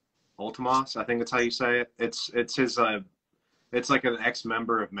 Ultimas Ultimas, I think that's how you say it. It's his it's like an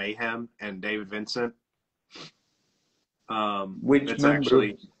ex-member of Mayhem and David Vincent. Which It's member?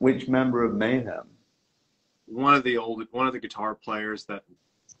 actually Which member of Mayhem? one of the guitar players that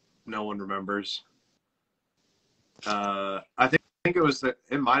no one remembers. I think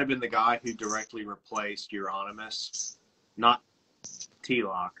it might have been the guy who directly replaced Euronymous, not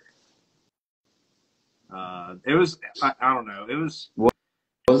T-Lock. It was I don't know. It was. What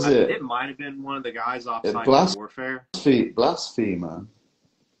was it? It might have been one of the guys off Psychic Warfare. Blasphemer.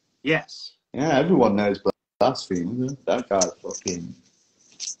 Yes. Yeah, everyone knows Blasphemer. That guy fucking.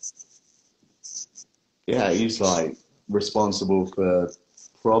 Yeah, he's like responsible for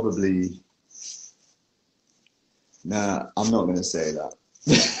probably. Nah, I'm not gonna say that.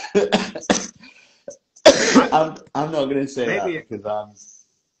 I'm not gonna say that because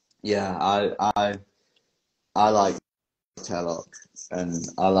I like Telok and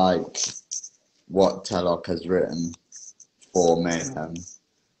I like what Telok has written for Mayhem.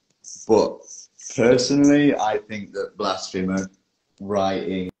 But personally, I think that Blasphemer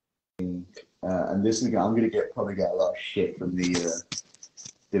writing, and this is I'm gonna probably get a lot of shit from the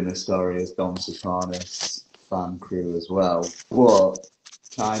Demistorius Dom Sopranos fan crew as well. But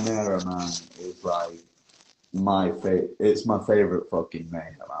Chimera Man is like it's my favorite fucking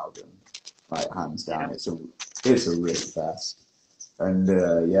Mayhem album, like hands down. It's a real fest, and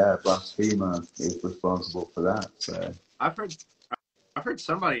yeah, Blasphemer is responsible for that. So I've heard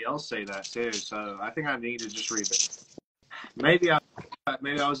somebody else say that too. So I think I need to just read it. Maybe I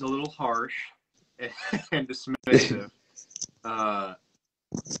was a little harsh and dismissive.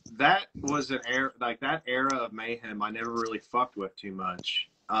 That was an era, like that era of Mayhem. I never really fucked with too much.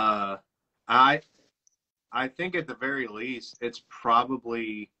 I think at the very least, it's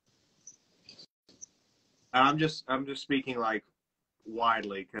probably. I'm just speaking like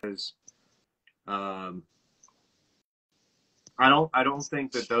widely because I don't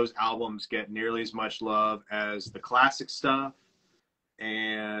think that those albums get nearly as much love as the classic stuff.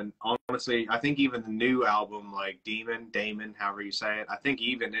 And honestly, I think even the new album, like Damon, however you say it, I think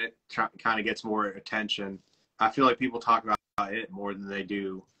even it kind of gets more attention. I feel like people talk about it more than they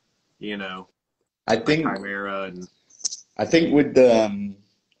do, you know. I think Chimera and. I think with the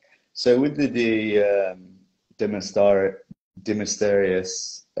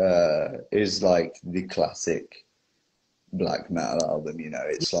Demisterius is like the classic black metal album. You know,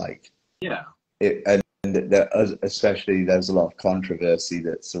 it's like especially there's a lot of controversy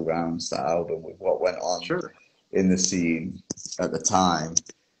that surrounds that album with what went on in the scene at the time.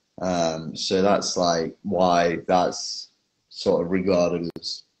 So that's like why that's sort of regarded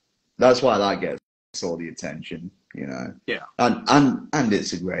as that's why that gets all the attention, you know. Yeah. And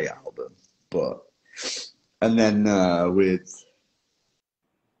it's a great album, but and then with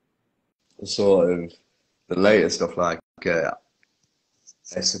sort of the later stuff like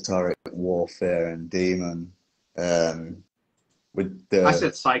Esoteric Warfare and Demon, with the I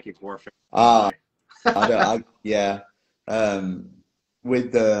said Psychic Warfare.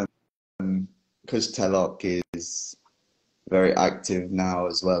 With the because Telok is very active now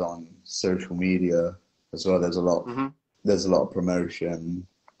as well on social media as well. There's a lot. Mm-hmm. There's a lot of promotion,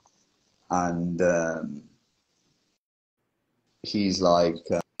 and he's like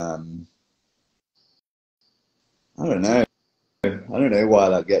I don't know why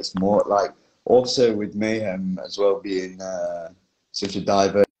that gets more like also with Mayhem as well being such a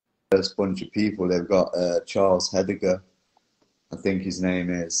diverse bunch of people. They've got Charles Heidegger, I think his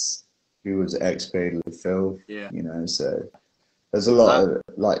name is, who was ex-Cradle of Filth. Yeah. You know, so there's a lot of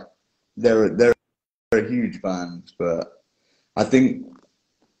like they're a huge band, but I think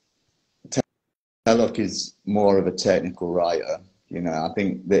Telok is more of a technical writer. You know, I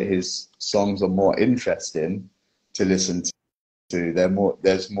think that his songs are more interesting to listen to.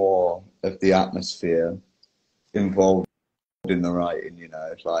 There's more of the atmosphere involved in the writing. You know,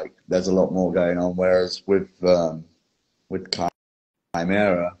 it's like there's a lot more going on. Whereas with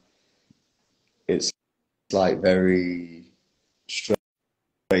Chimera, it's like very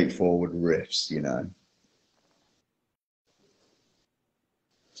straightforward riffs. You know.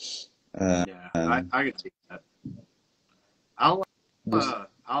 I could see that. I'll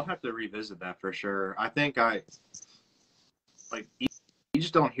have to revisit that for sure. I think you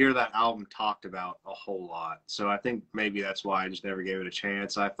just don't hear that album talked about a whole lot. So I think maybe that's why I just never gave it a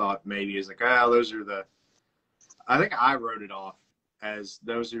chance. I thought maybe it's like, those are I think I wrote it off as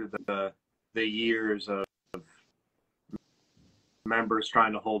those are the years of members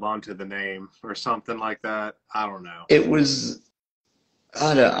trying to hold on to the name or something like that. I don't know. It was,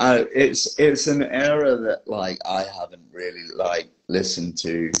 it's an era that like I haven't really like listened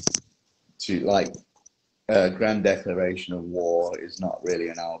to to like Grand Declaration of War is not really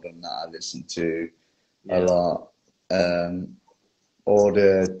an album that I listen to a lot.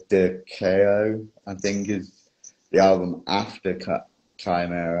 Order de Chaos, I think, is the album after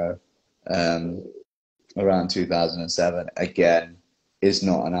Chimera, around 2007. Again, is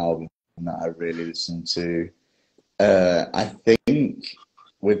not an album that I really listen to. I think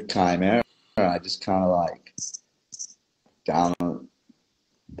with Chimera, I just kind of like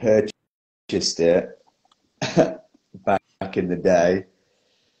purchased it back in the day,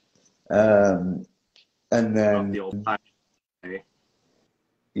 and then the old time.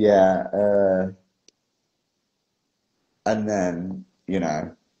 yeah, and then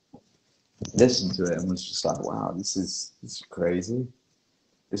listened to it and was just like, wow, this is crazy.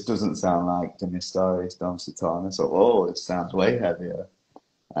 This doesn't sound like the Mysteries Dom Satana. So, oh, it sounds way heavier.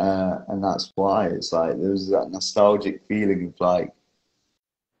 And that's why it's like there was that nostalgic feeling of like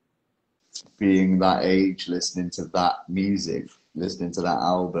being that age, listening to that music, listening to that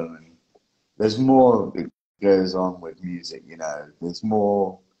album. And there's more that goes on with music, There's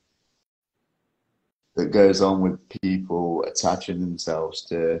more that goes on with people attaching themselves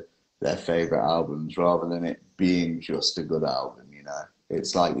to their favorite albums rather than it being just a good album,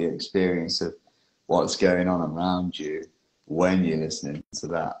 It's like the experience of what's going on around you when you're listening to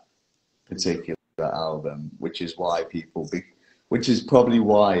that particular album, which is probably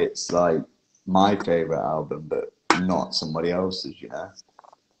why it's like my favorite album, but not somebody else's,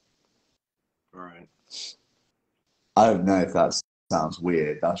 Right. I don't know if that sounds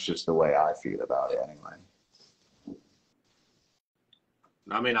weird. That's just the way I feel about it anyway.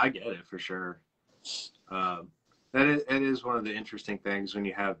 I mean, I get it for sure. It is one of the interesting things when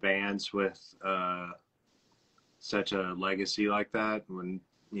you have bands with such a legacy like that, when,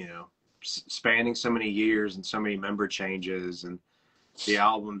 spanning so many years and so many member changes, and the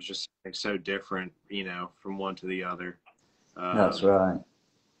album's just so different, from one to the other. That's right.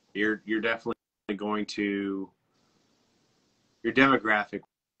 You're definitely going to, your demographic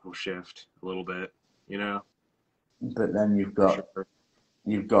will shift a little bit, But then you've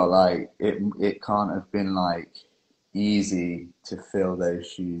got like, it can't have been like easy to fill those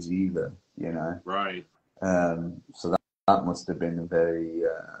shoes either, Right. So that must have been a very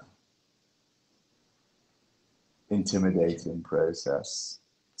intimidating process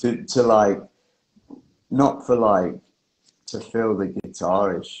to like, not for like to fill the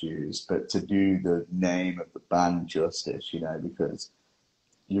guitarist shoes, but to do the name of the band justice, because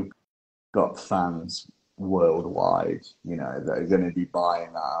you've got fans worldwide, that are going to be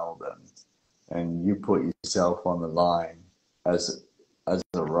buying that album, and you put yourself on the line as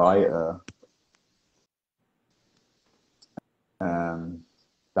a writer.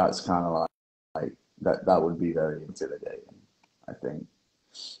 That's kind of like that would be very intimidating, I think.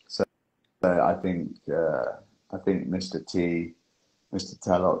 So I think Mr.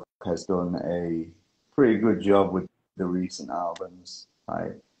 Tellock has done a pretty good job with the recent albums.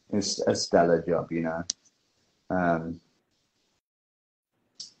 It's a stellar job,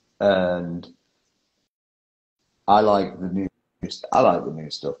 and I like the new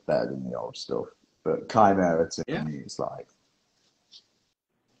stuff better than the old stuff. But Chimera to me is like,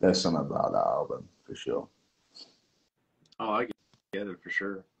 there's something about that album for sure. Oh, I get it for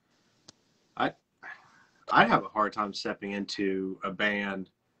sure. I'd have a hard time stepping into a band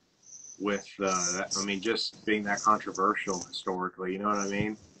with that. I mean, just being that controversial historically, you know what I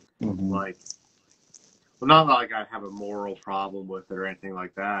mean? Mm-hmm. Like, well, not like I have a moral problem with it or anything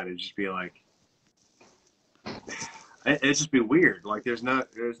like that. It'd just be like, it'd just be weird. Like, there's not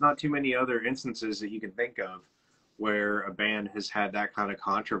too many other instances that you can think of where a band has had that kind of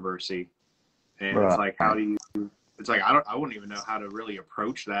controversy, and Right. It's like, how do you? It's like I wouldn't even know how to really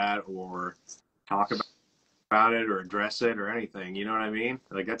approach that or talk about it or address it or anything. You know what I mean?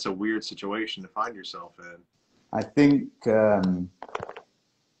 Like, that's a weird situation to find yourself in. I think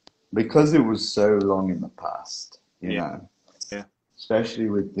because it was so long in the past, you know, especially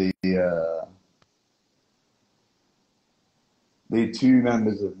with the two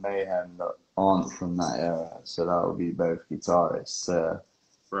members of Mayhem that aren't from that era, so that would be both guitarists.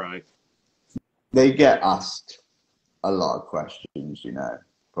 Right. They get asked a lot of questions,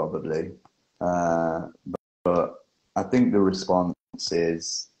 probably. But I think the response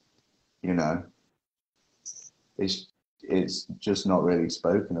is, it's just not really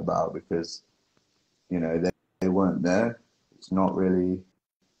spoken about because, they weren't there. It's not really,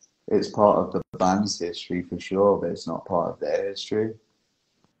 it's part of the band's history for sure, but it's not part of their history.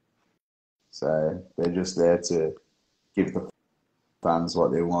 So they're just there to give the fans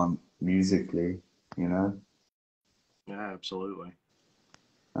what they want musically, Yeah, absolutely.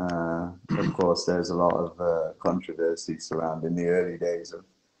 So course, there's a lot of controversy surrounding the early days of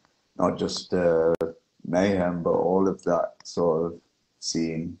not just Mayhem, but all of that sort of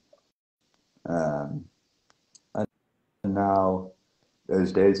scene. And now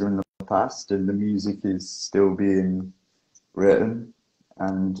those days are in the past, and the music is still being written,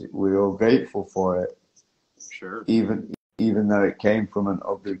 and we're all grateful for it. Sure. Even though it came from an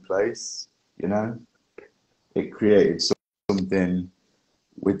ugly place, you know, it created something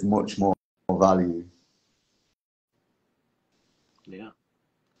with much more value. Yeah.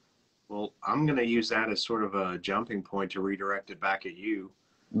 Well, I'm going to use that as sort of a jumping point to redirect it back at you.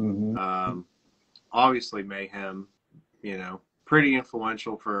 Obviously, Mayhem, you know, pretty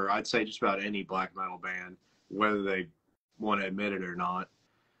influential for, I'd say, just about any black metal band, whether they want to admit it or not.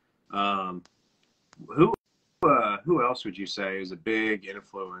 Who else would you say is a big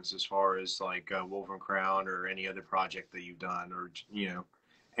influence as far as like Wolvencrown or any other project that you've done, or, you know,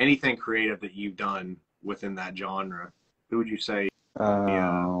 anything creative that you've done within that genre? Who would you say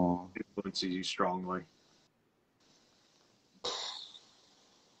influences you strongly?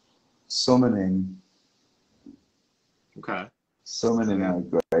 Summoning. Okay. Summoning are a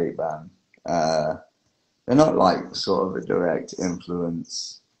great band. They're not like sort of a direct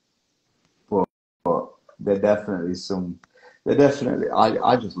influence, but they're definitely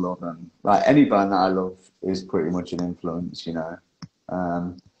I just love them. Like any band that I love is pretty much an influence, you know.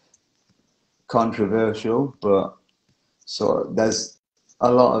 Controversial, but there's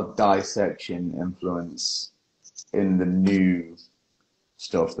a lot of dissection influence in the new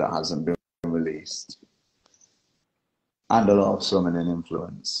stuff that hasn't been released, and a lot of summoning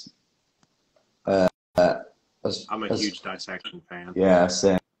influence. I'm a huge dissection fan. Yeah,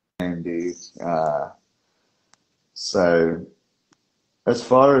 same dude. So as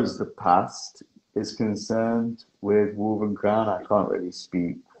far as the past is concerned with Wolvencrown, I can't really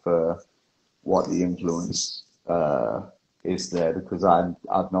speak for what the influence is there, because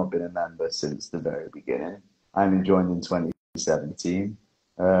I've not been a member since the very beginning. I only joined in 2017.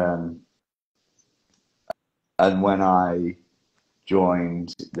 And when I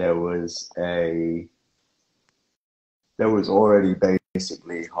joined, there was already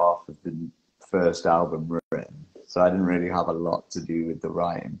basically half of the first album written, so I didn't really have a lot to do with the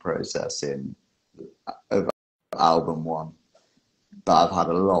writing process of album one. But I've had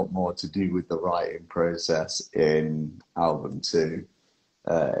a lot more to do with the writing process in album two.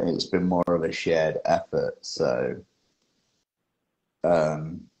 It's been more of a shared effort, so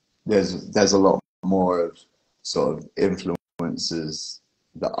there's a lot more of sort of influences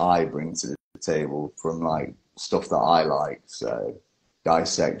that I bring to the table from like stuff that I like. So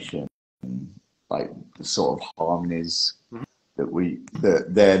dissection, like the sort of harmonies that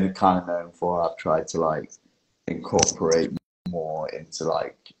they're kind of known for. I've tried to like incorporate more into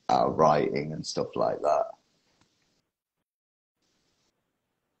like our writing and stuff like that.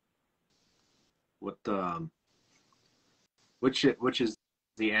 Which is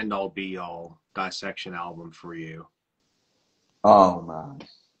the end all be all dissection album for you? Oh man,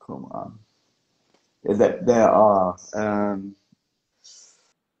 come on. There are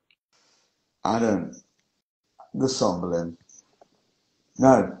I don't the Somberlin.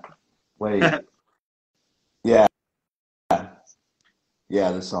 No, wait. Yeah,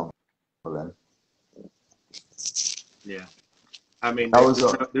 the Somberlin. Yeah, I mean, That was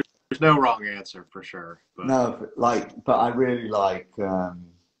there's no wrong answer for sure. But. No, but I really like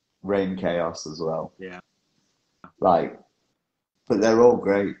Rain Chaos as well. Yeah. Like, but they're all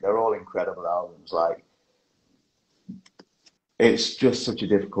great. They're all incredible albums. Like, it's just such a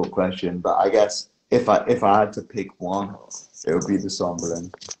difficult question. But I guess if I had to pick one, it would be the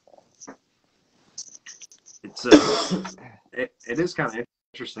Somberlin. It's it is kind of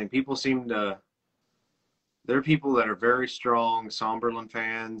interesting. There are people that are very strong Somberlin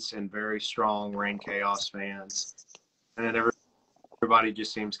fans and very strong Rain Chaos fans, and then everybody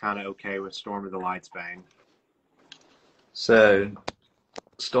just seems kind of okay with Storm of the Lights Bane. So,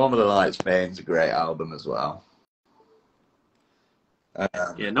 Storm of the Lights Bane's a great album as well.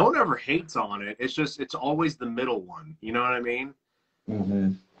 Yeah, no one ever hates on it. It's always the middle one. You know what I mean?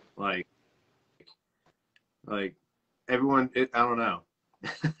 Mm-hmm. Like everyone, I don't know.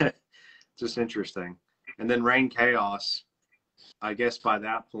 Just interesting. And then Rain Chaos, I guess by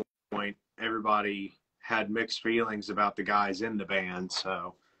that point, everybody had mixed feelings about the guys in the band.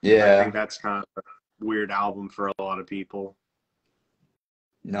 So yeah, I think that's kind of a weird album for a lot of people.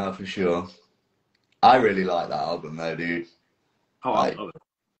 No, for sure. I really like that album though, dude. Oh, like, I love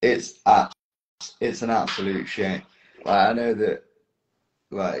it. It's an absolute shame. Like, I know that,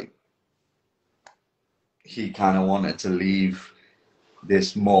 like, he kind of wanted to leave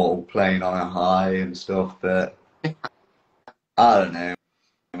this mall playing on a high and stuff, but I don't know,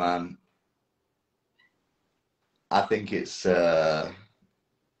 man. I think it's a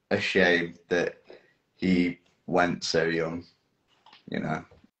shame that he went so young, you know.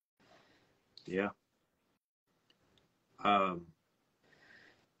 Yeah. I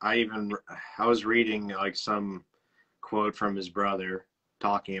was reading like some quote from his brother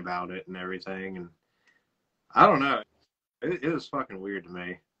talking about it and everything, and I don't know. It was fucking weird to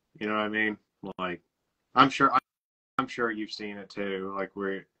me. You know what I mean? Like, I'm sure you've seen it too. Like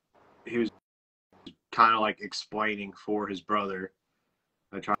where he was kind of like explaining for his brother,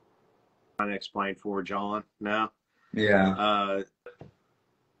 like trying to explain for John. No, Yeah.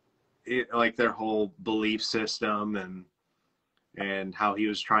 like their whole belief system and how he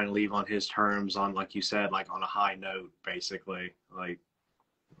was trying to leave on his terms, on like you said, like on a high note, basically. Like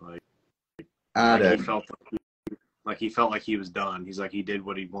I like he don't. felt like he was done. He's like he did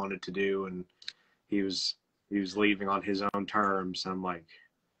what he wanted to do, and he was leaving on his own terms. I'm like,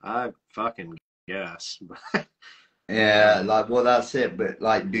 I fucking guess. Yeah, like, well, that's it. But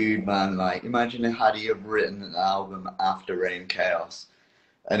like, dude, man, like, imagine had he have written an album after Rain Chaos,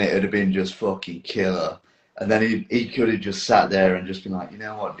 and it would have been just fucking killer. And then he could have just sat there and just been like, you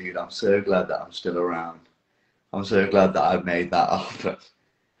know what, dude, I'm so glad that I'm still around. I'm so glad that I've made that album.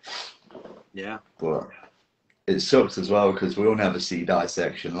 Yeah. But it sucks as well because we'll never see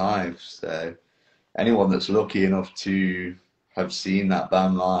Dissection live. So anyone that's lucky enough to have seen that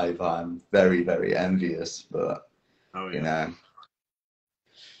band live, I'm very, very envious. But Oh you yeah.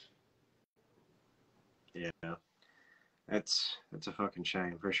 know, Yeah. It's a fucking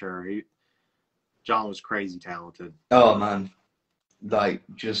shame for sure. John was crazy talented. oh man, like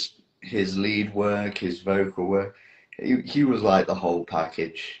just his lead work, his vocal work, he was like the whole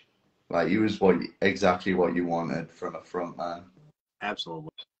package. Like he was exactly what you wanted from a front man.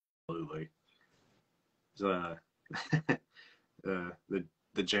 Absolutely. The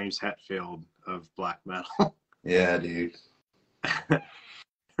the James Hetfield of black metal. Yeah, dude.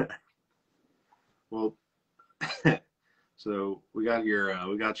 Well, so we got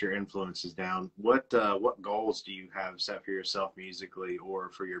your influences down. What goals do you have set for yourself musically or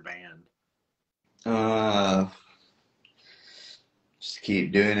for your band? Uh, just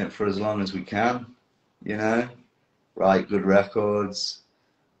keep doing it for as long as we can, you know, write good records,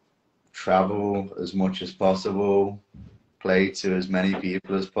 travel as much as possible, play to as many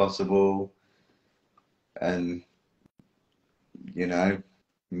people as possible, and you know,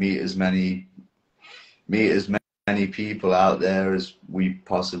 meet as many meet as many people out there as we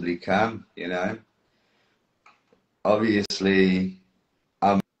possibly can, you know. Obviously,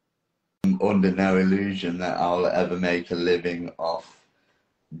 I'm under no illusion that I'll ever make a living off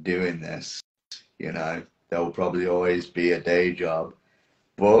doing this, you know. There'll probably always be a day job.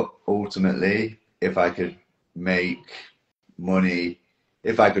 But ultimately, if I could make money,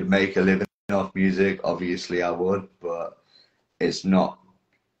 if I could make a living off music, obviously I would, but it's not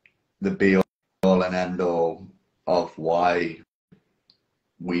the be all and end all of why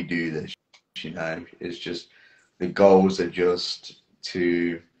we do this, you know. It's just the goals are just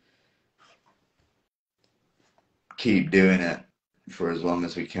to keep doing it for as long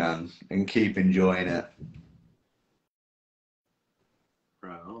as we can and keep enjoying it.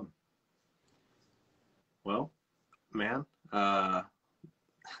 Right on. Well, man,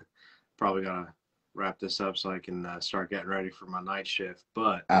 probably gotta wrap this up so I can start getting ready for my night shift.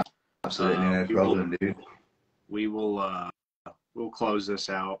 But Absolutely no problem, dude. We'll close this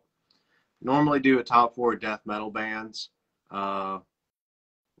out. Normally do a top 4 death metal bands.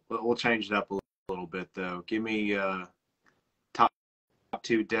 We'll change it up a little bit though. Give me top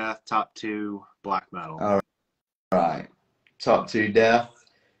 2 death, top 2 black metal. All right. Top 2 death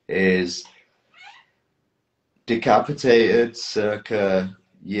is Decapitated circa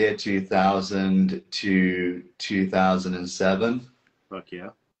year 2000 to 2007. Fuck yeah.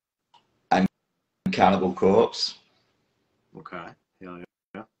 And Cannibal Corpse. Okay. Hell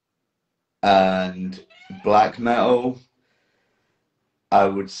yeah. And black metal, I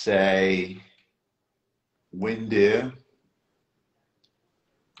would say Windeer.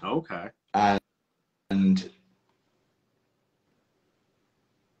 Okay. And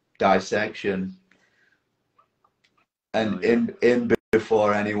Dissection. And in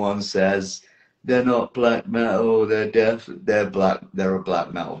before anyone says they're not black metal, they're they're black, they're a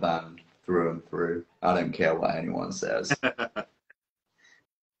black metal band through and through. I don't care what anyone says.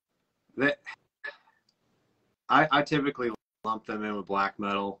 I typically lump them in with black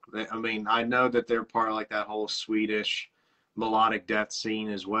metal. I mean, I know that they're part of like that whole Swedish melodic death scene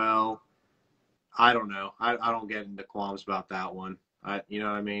as well. I don't know. I don't get into qualms about that one. You know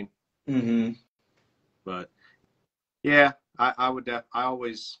what I mean? Hmm. But yeah, I would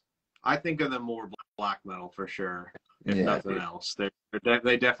I think of them more black metal for sure, if Yeah, nothing else. They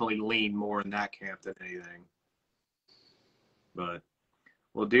definitely lean more in that camp than anything. But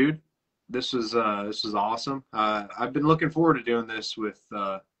well, dude, this was awesome. I've been looking forward to doing this with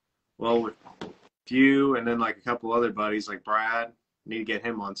with you and then like a couple other buddies like Brad. Need to get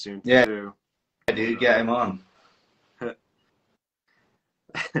him on soon yeah, too. dude, get him on.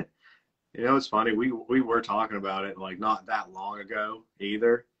 You know, it's funny. We were talking about it like not that long ago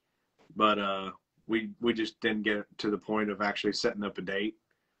either, but we just didn't get to the point of actually setting up a date.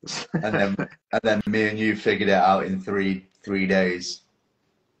 And then me and you figured it out in three days.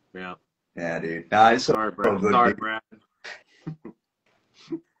 Yeah. Yeah, dude. Nah, it's Sorry, all Brad. good, Sorry, dude. Brad.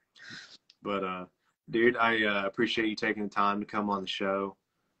 But dude, I appreciate you taking the time to come on the show.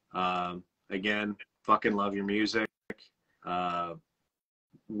 Again, fucking love your music. Uh,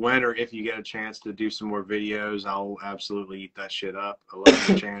 when or if you get a chance to do some more videos, I'll absolutely eat that shit up. I love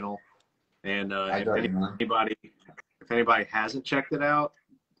your channel. And I got you, man. if anybody hasn't checked it out,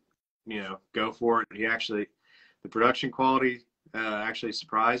 you know, go for it. The production quality actually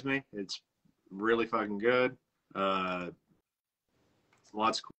surprised me. It's really fucking good.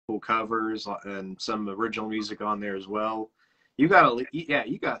 Lots of cool covers and some original music on there as well. You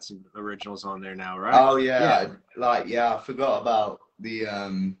got some originals on there now, right? Oh Yeah. yeah, I forgot about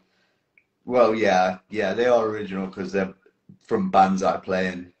the well, yeah, they are original because they're from bands I play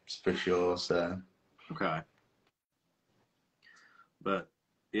in for sure. So Okay. But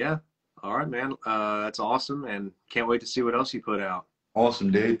yeah. All right, man. That's awesome, and can't wait to see what else you put out.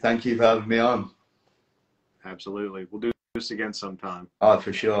 awesome, dude. Thank you for having me on. Absolutely. We'll do this again sometime. Oh,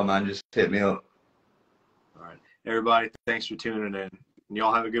 for sure, man. Just hit me up. All right. Everybody, thanks for tuning in. And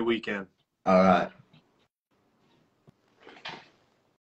y'all have a good weekend. All right.